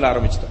கிஸ்ஸாவை சொல்ல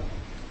ஆரம்பிச்சிட்டான்.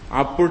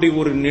 அப்படி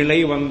ஒரு நிலை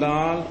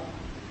வந்தால்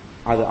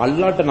அது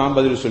அல்லாஹ்ட்ட நாம்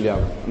பதில் சொல்லி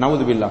ஆகும்.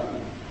 நவுது பில்லாஹ்.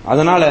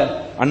 அதனால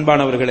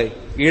அன்பானவர்களே,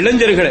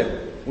 இளைஞர்களே,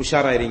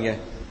 உஷாராயிருங்க,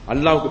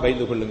 அல்லாஹ்வுக்கு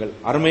பயந்து கொள்ளுங்கள்.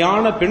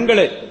 அருமையான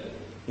பெண்களே,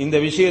 இந்த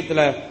விஷயத்துல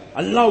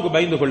அல்லாஹ்வுக்கு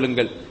பயந்து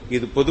கொள்ளுங்கள்.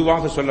 இது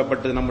பொதுவாக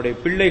சொல்லப்பட்டது. நம்முடைய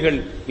பிள்ளைகள்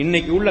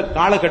இன்னைக்கு உள்ள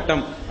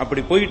காலகட்டம்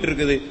அப்படி போயிட்டு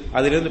இருக்குது,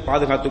 அதிலிருந்து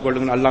பாதுகாத்துக்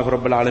கொள்ளுங்கள். அல்லாஹ்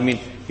ரப்பல்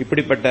ஆலமீன்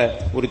இப்படிப்பட்ட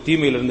ஒரு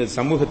தீமையிலிருந்து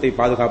சமூகத்தை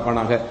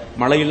பாதுகாப்பானாக.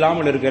 மழை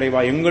இல்லாமல்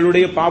இருக்கிறைவா,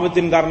 எங்களுடைய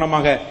பாவத்தின்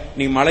காரணமாக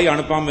நீ மழை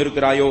அனுப்பாமல்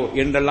இருக்கிறாயோ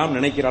என்றெல்லாம்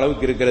நினைக்கிற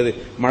அளவுக்கு இருக்கிறது.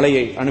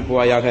 மழையை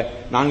அனுப்புவாயாக.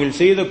 நாங்கள்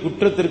செய்த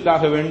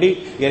குற்றத்திற்காக வேண்டி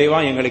இறைவா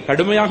எங்களை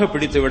கடுமையாக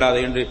பிடித்து விடாத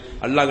என்று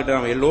அல்லாஹ் கிட்ட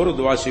நாம் எல்லோரும்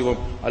துஆ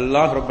செய்வோம்.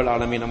 அல்லாஹ் ரப்பல்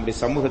ஆலமீன் நம்முடைய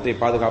சமூகத்தை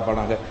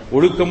பாதுகாப்பானாக.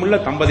 ஒழுக்கமுள்ள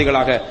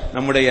தம்பதிகளாக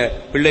நம்முடைய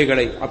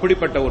பிள்ளைகளை,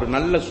 அப்படிப்பட்ட ஒரு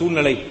நல்ல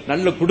சூழ்நிலை,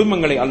 நல்ல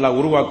குடும்பங்களை அல்லாஹ்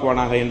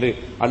உருவாக்குவானாக என்று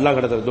அல்லாஹ்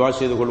கிட்ட துஆ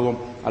செய்து கொள்வோம்.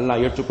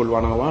 அல்லாஹ்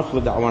ஏற்றுக்கொள்வானாக.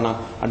 வாஹிரு தஅவானா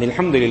அனில்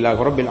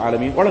ஹம்துலில்லாஹி ரப்பில்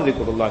ஆலமீன் வ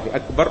லதிக்ருல்லாஹி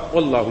அக்பர்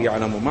வல்லாஹு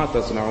யஅலமு மா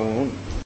தஸ்னஊன்.